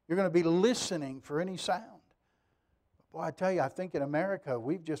 You're going to be listening for any sound. Boy, I tell you, I think in America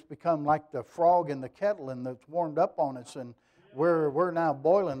we've just become like the frog in the kettle and it's warmed up on us and we're now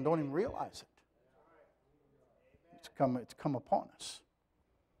boiling and don't even realize it. It's come upon us.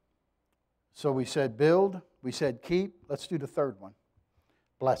 So we said build, we said keep. Let's do the third one.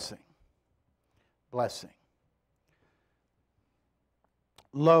 Blessing.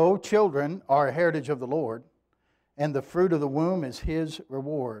 Lo, children are a heritage of the Lord, and the fruit of the womb is His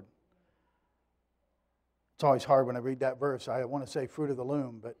reward. It's always hard when I read that verse. I want to say fruit of the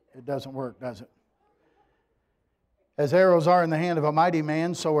loom, but it doesn't work, does it? As arrows are in the hand of a mighty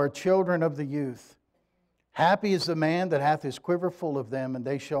man, so are children of the youth. Happy is the man that hath his quiver full of them, and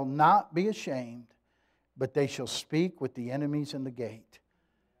they shall not be ashamed, but they shall speak with the enemies in the gate.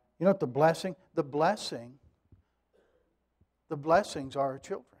 You know what the blessings are our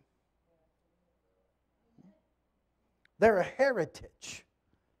children. They're a heritage.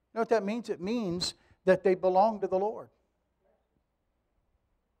 You know what that means? It means that they belong to the Lord.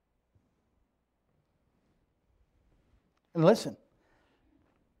 And listen,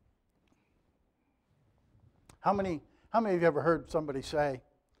 how many of you ever heard somebody say,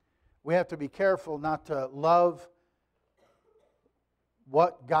 we have to be careful not to love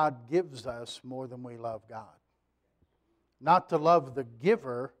what God gives us more than we love God? Not to love the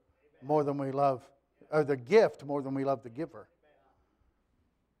giver more than we love, or the gift more than we love the giver.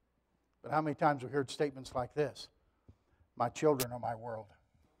 But how many times have we heard statements like this? My children are my world.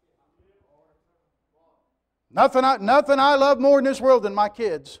 Nothing I love more in this world than my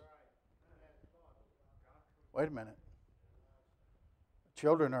kids. Wait a minute.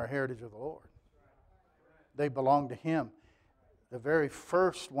 Children are a heritage of the Lord. They belong to Him. The very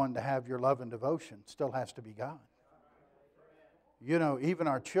first one to have your love and devotion still has to be God. You know, even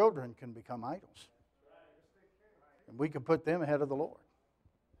our children can become idols. And we can put them ahead of the Lord.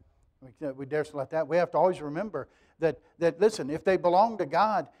 We dare to let that. We have to always remember that listen, if they belong to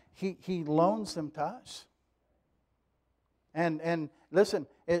God, He loans them to us. And listen,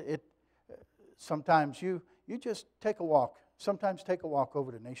 sometimes you just take a walk. Sometimes take a walk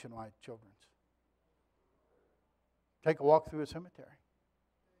over to Nationwide Children's. Take a walk through a cemetery.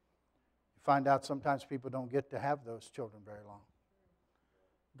 You find out sometimes people don't get to have those children very long.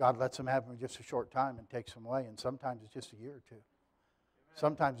 God lets them have them just a short time and takes them away. And sometimes it's just a year or two.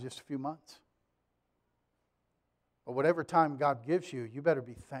 Sometimes just a few months. But whatever time God gives you, you better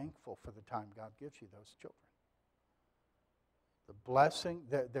be thankful for the time God gives you those children. The blessing,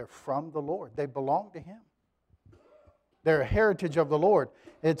 they're from the Lord. They belong to Him. They're a heritage of the Lord.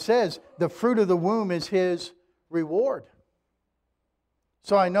 It says the fruit of the womb is His reward.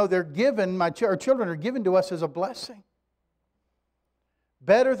 So I know they're given, our children are given to us as a blessing.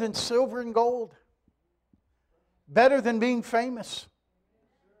 Better than silver and gold. Better than being famous.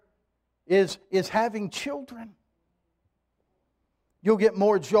 Is having children. You'll get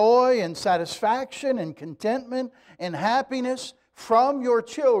more joy and satisfaction and contentment and happiness from your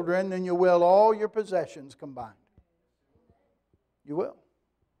children than you will all your possessions combined. You will.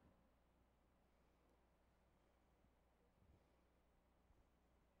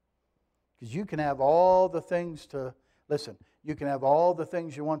 Because you can have all the things you can have all the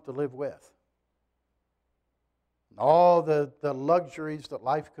things you want to live with. All the luxuries that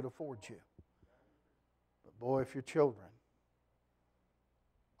life could afford you. But boy, if your children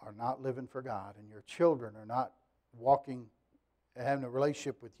are not living for God and your children are not walking and having a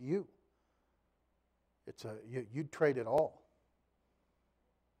relationship with you, you'd trade it all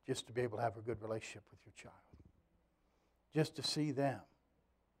just to be able to have a good relationship with your child. Just to see them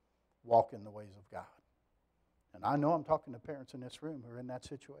walk in the ways of God. And I know I'm talking to parents in this room who are in that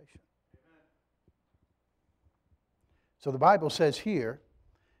situation. So the Bible says here,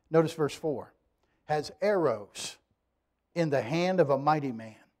 notice verse 4, has arrows in the hand of a mighty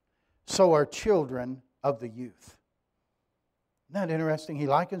man, so are children of the youth. Isn't that interesting? He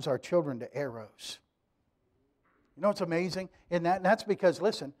likens our children to arrows. You know what's amazing? And that's because,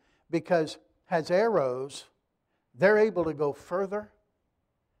 listen, because has arrows, they're able to go further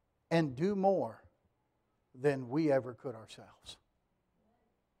and do more than we ever could ourselves.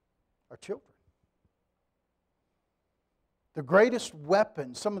 Our children. The greatest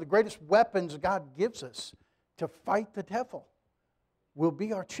weapons, some of the greatest weapons God gives us to fight the devil will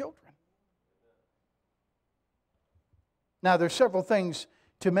be our children. Now, there's several things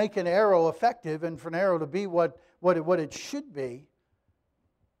to make an arrow effective and for an arrow to be what it should be.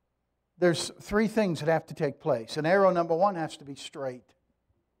 There's three things that have to take place. An arrow, number one, has to be straight.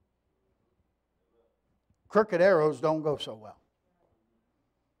 Crooked arrows don't go so well.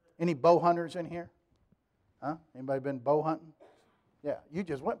 Any bow hunters in here? Huh? Anybody been bow hunting? Yeah, you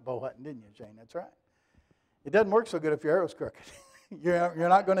just went bow hunting, didn't you, Jane? That's right. It doesn't work so good if your arrow's crooked. You're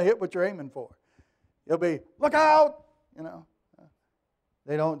not going to hit what you're aiming for. You'll be, look out! You know.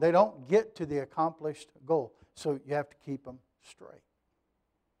 They don't get to the accomplished goal. So you have to keep them straight.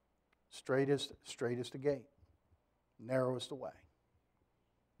 Straight is the gate. Narrow is the way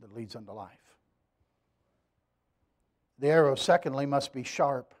that leads unto life. The arrow, secondly, must be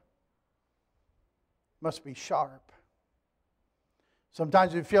sharp. Must be sharp.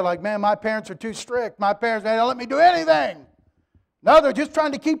 Sometimes you feel like, man, my parents are too strict. My parents, they don't let me do anything. No, they're just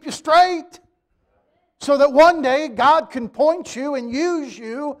trying to keep you straight. So that one day God can point you and use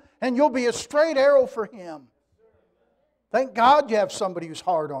you and you'll be a straight arrow for Him. Thank God you have somebody who's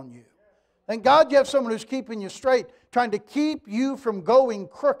hard on you. Thank God you have someone who's keeping you straight, trying to keep you from going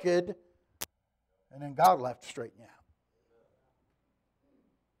crooked, and then God will have to straighten you out.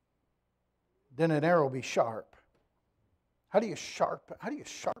 Then an arrow will be sharp. How do you sharpen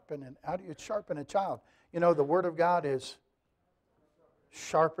a child? You know, the Word of God is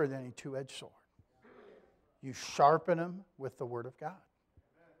sharper than a two-edged sword. You sharpen them with the Word of God.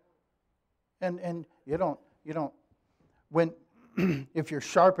 And you don't when if you're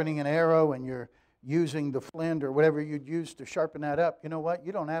sharpening an arrow and you're using the flint or whatever you'd use to sharpen that up, you know what?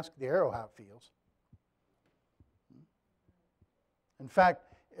 You don't ask the arrow how it feels. In fact,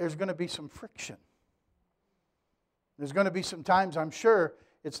 there's going to be some friction. There's going to be some times, I'm sure,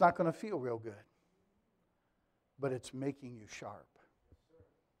 it's not going to feel real good. But it's making you sharp.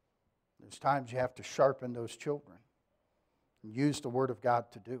 There's times you have to sharpen those children and use the Word of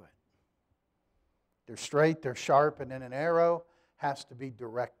God to do it. They're straight, they're sharp, and then an arrow has to be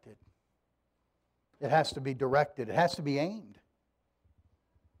directed. It has to be directed. It has to be aimed.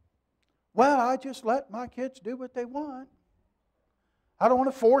 Well, I just let my kids do what they want. I don't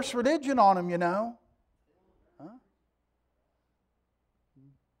want to force religion on them, you know. Huh?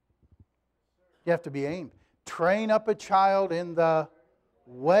 You have to be aimed. Train up a child in the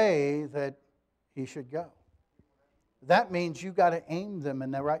way that he should go. That means you got to aim them in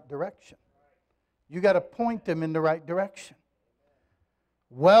the right direction. You got to point them in the right direction.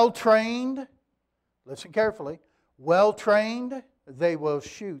 Well trained, listen carefully, well trained, they will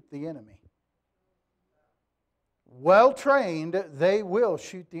shoot the enemy. Well trained, they will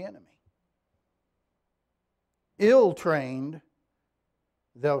shoot the enemy. Ill trained,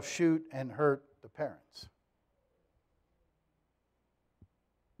 they'll shoot and hurt the parents.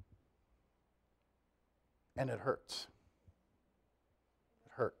 And it hurts.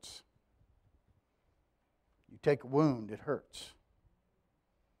 It hurts. You take a wound, it hurts.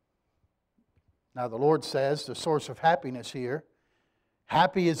 Now the Lord says, the source of happiness here,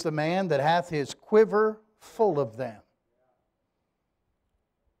 happy is the man that hath his quiver full of them.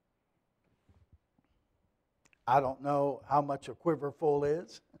 I don't know how much a quiver full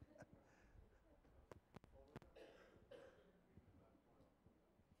is.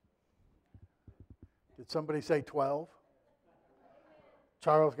 Did somebody say 12?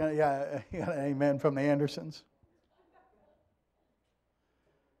 Charles, yeah, you got an amen from the Andersons.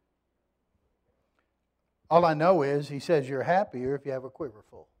 All I know is he says you're happier if you have a quiver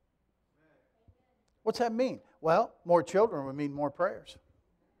full. What's that mean? Well, more children would mean more prayers.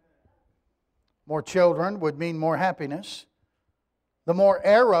 More children would mean more happiness. The more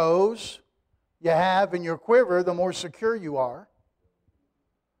arrows you have in your quiver, the more secure you are.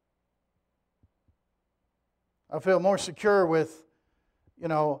 I feel more secure with,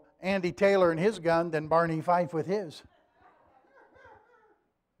 Andy Taylor and his gun than Barney Fife with his.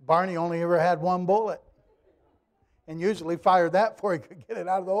 Barney only ever had one bullet. And usually fired that before he could get it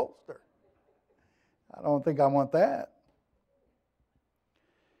out of the holster. I don't think I want that.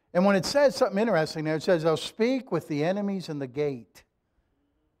 And when it says something interesting there, it says, they'll speak with the enemies in the gate.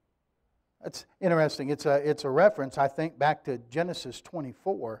 That's interesting. It's a reference, I think, back to Genesis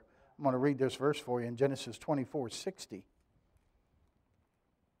 24. I'm going to read this verse for you in Genesis 24:60.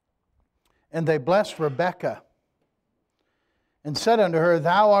 And they blessed Rebekah and said unto her,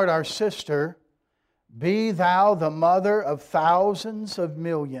 thou art our sister, be thou the mother of thousands of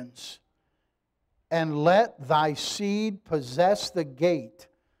millions, and let thy seed possess the gate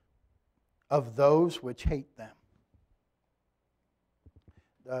of those which hate them.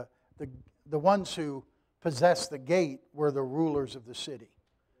 The ones who possessed the gate were the rulers of the city,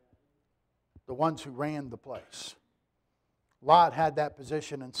 the ones who ran the place. Lot had that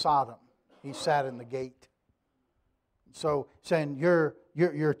position in Sodom. He sat in the gate. So saying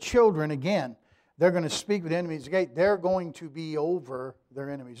your children, again, they're going to speak with the enemies of the gate. They're going to be over their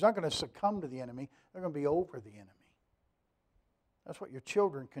enemies. They're not going to succumb to the enemy. They're going to be over the enemy. That's what your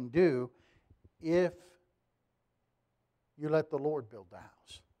children can do if you let the Lord build the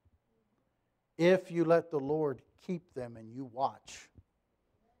house. If you let the Lord keep them and you watch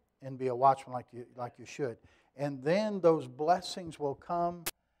and be a watchman like you should. And then those blessings will come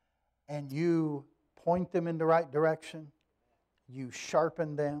and you point them in the right direction. You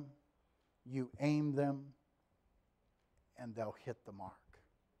sharpen them. You aim them. And they'll hit the mark.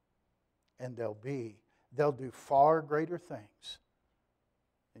 And they'll do far greater things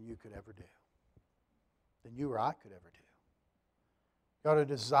than you could ever do. Than you or I could ever do. You ought to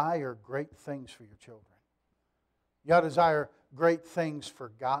desire great things for your children. You ought to desire great things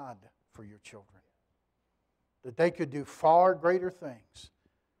for God for your children. That they could do far greater things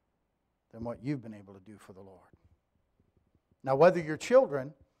than what you've been able to do for the Lord. Now, whether your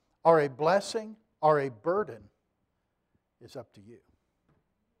children are a blessing or a burden is up to you.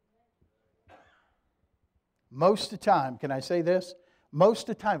 Most of the time, can I say this? Most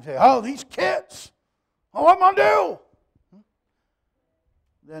of the time, say, oh, these kids, oh, what am I going to do?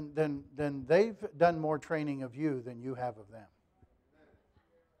 then they've done more training of you than you have of them.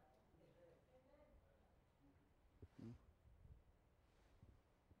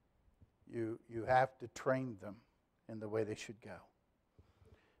 You have to train them in the way they should go.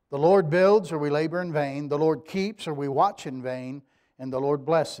 The Lord builds or we labor in vain. The Lord keeps or we watch in vain. And the Lord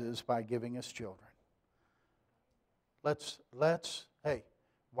blesses by giving us children. Hey,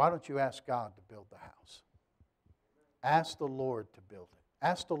 why don't you ask God to build the house? Ask the Lord to build it.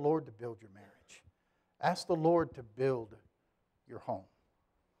 Ask the Lord to build your marriage. Ask the Lord to build your home.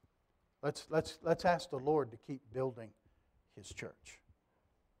 Let's ask the Lord to keep building His church.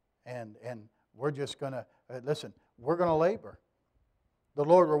 And we're just going to, listen, we're going to labor. The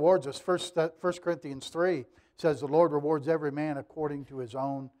Lord rewards us. 1 Corinthians 3 says the Lord rewards every man according to his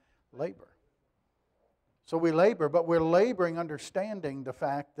own labor. So we labor, but we're laboring understanding the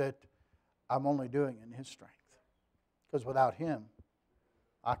fact that I'm only doing it in His strength. Because without Him,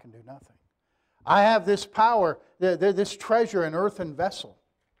 I can do nothing. I have this power, this treasure in earthen vessel.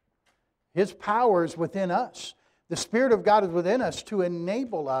 His power is within us. The Spirit of God is within us to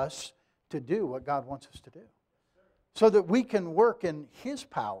enable us to do what God wants us to do. So that we can work in His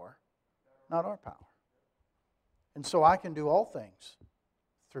power, not our power. And so I can do all things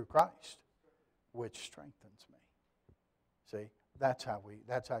through Christ, which strengthens me. See, that's how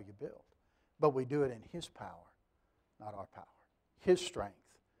you build. But we do it in His power, not our power. His strength,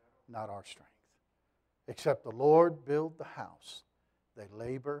 not our strength. Except the Lord build the house, they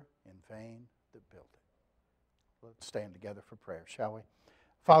labor in vain that build it. Let's stand together for prayer, shall we?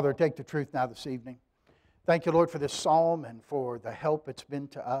 Father, take the truth now this evening. Thank you, Lord, for this psalm and for the help it's been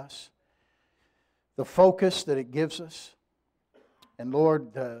to us, the focus that it gives us, and,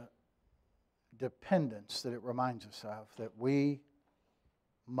 Lord, the dependence that it reminds us of, that we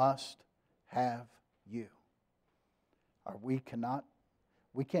must have You. Or we can't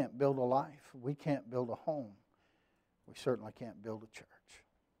build a life. We can't build a home. We certainly can't build a church.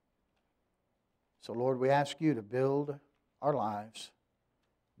 So, Lord, we ask You to build our lives,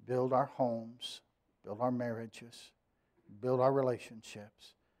 build our homes, build our marriages, build our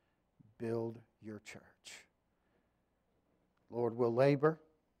relationships, build Your church. Lord, we'll labor,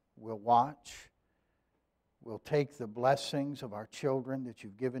 we'll watch, we'll take the blessings of our children that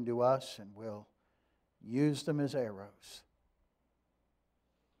You've given to us and we'll use them as arrows.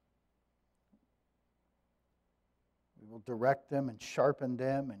 We will direct them and sharpen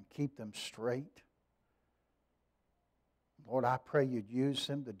them and keep them straight. Lord, I pray You'd use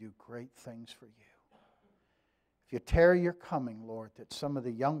them to do great things for You. If You tarry Your coming, Lord, that some of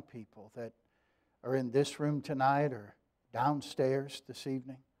the young people that are in this room tonight or downstairs this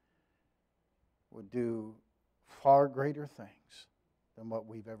evening would do far greater things than what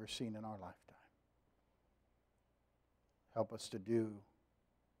we've ever seen in our lifetime. Help us to do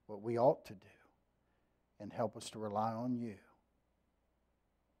what we ought to do and help us to rely on You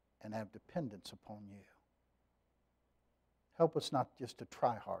and have dependence upon You. Help us not just to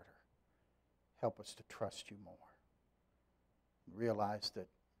try harder. Help us to trust You more. Realize that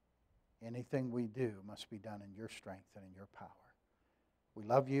anything we do must be done in Your strength and in Your power. We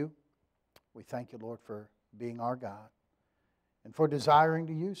love You. We thank You, Lord, for being our God and for desiring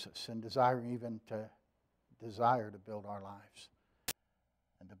to use us and desiring even to desire to build our lives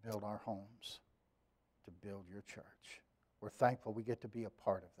and to build our homes, to build Your church. We're thankful we get to be a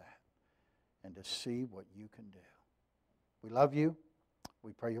part of that and to see what You can do. We love You.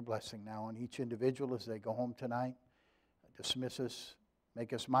 We pray Your blessing now on each individual as they go home tonight. Dismiss us.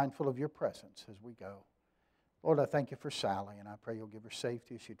 Make us mindful of Your presence as we go. Lord, I thank You for Sally, and I pray You'll give her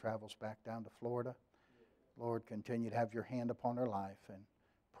safety as she travels back down to Florida. Lord, continue to have Your hand upon her life and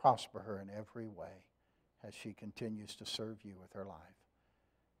prosper her in every way as she continues to serve You with her life.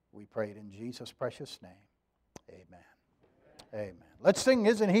 We pray it in Jesus' precious name. Amen. Amen. Let's sing,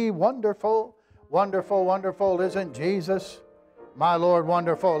 Isn't He Wonderful? Wonderful, wonderful, isn't Jesus, my Lord,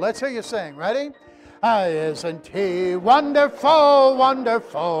 wonderful? Let's hear you sing. Ready? Isn't He wonderful,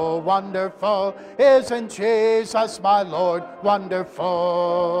 wonderful, wonderful? Isn't Jesus, my Lord,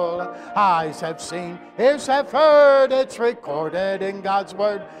 wonderful? Eyes have seen, ears have heard, it's recorded in God's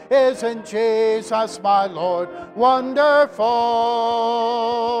Word. Isn't Jesus, my Lord, wonderful?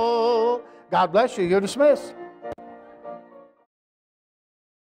 God bless you. You're dismissed.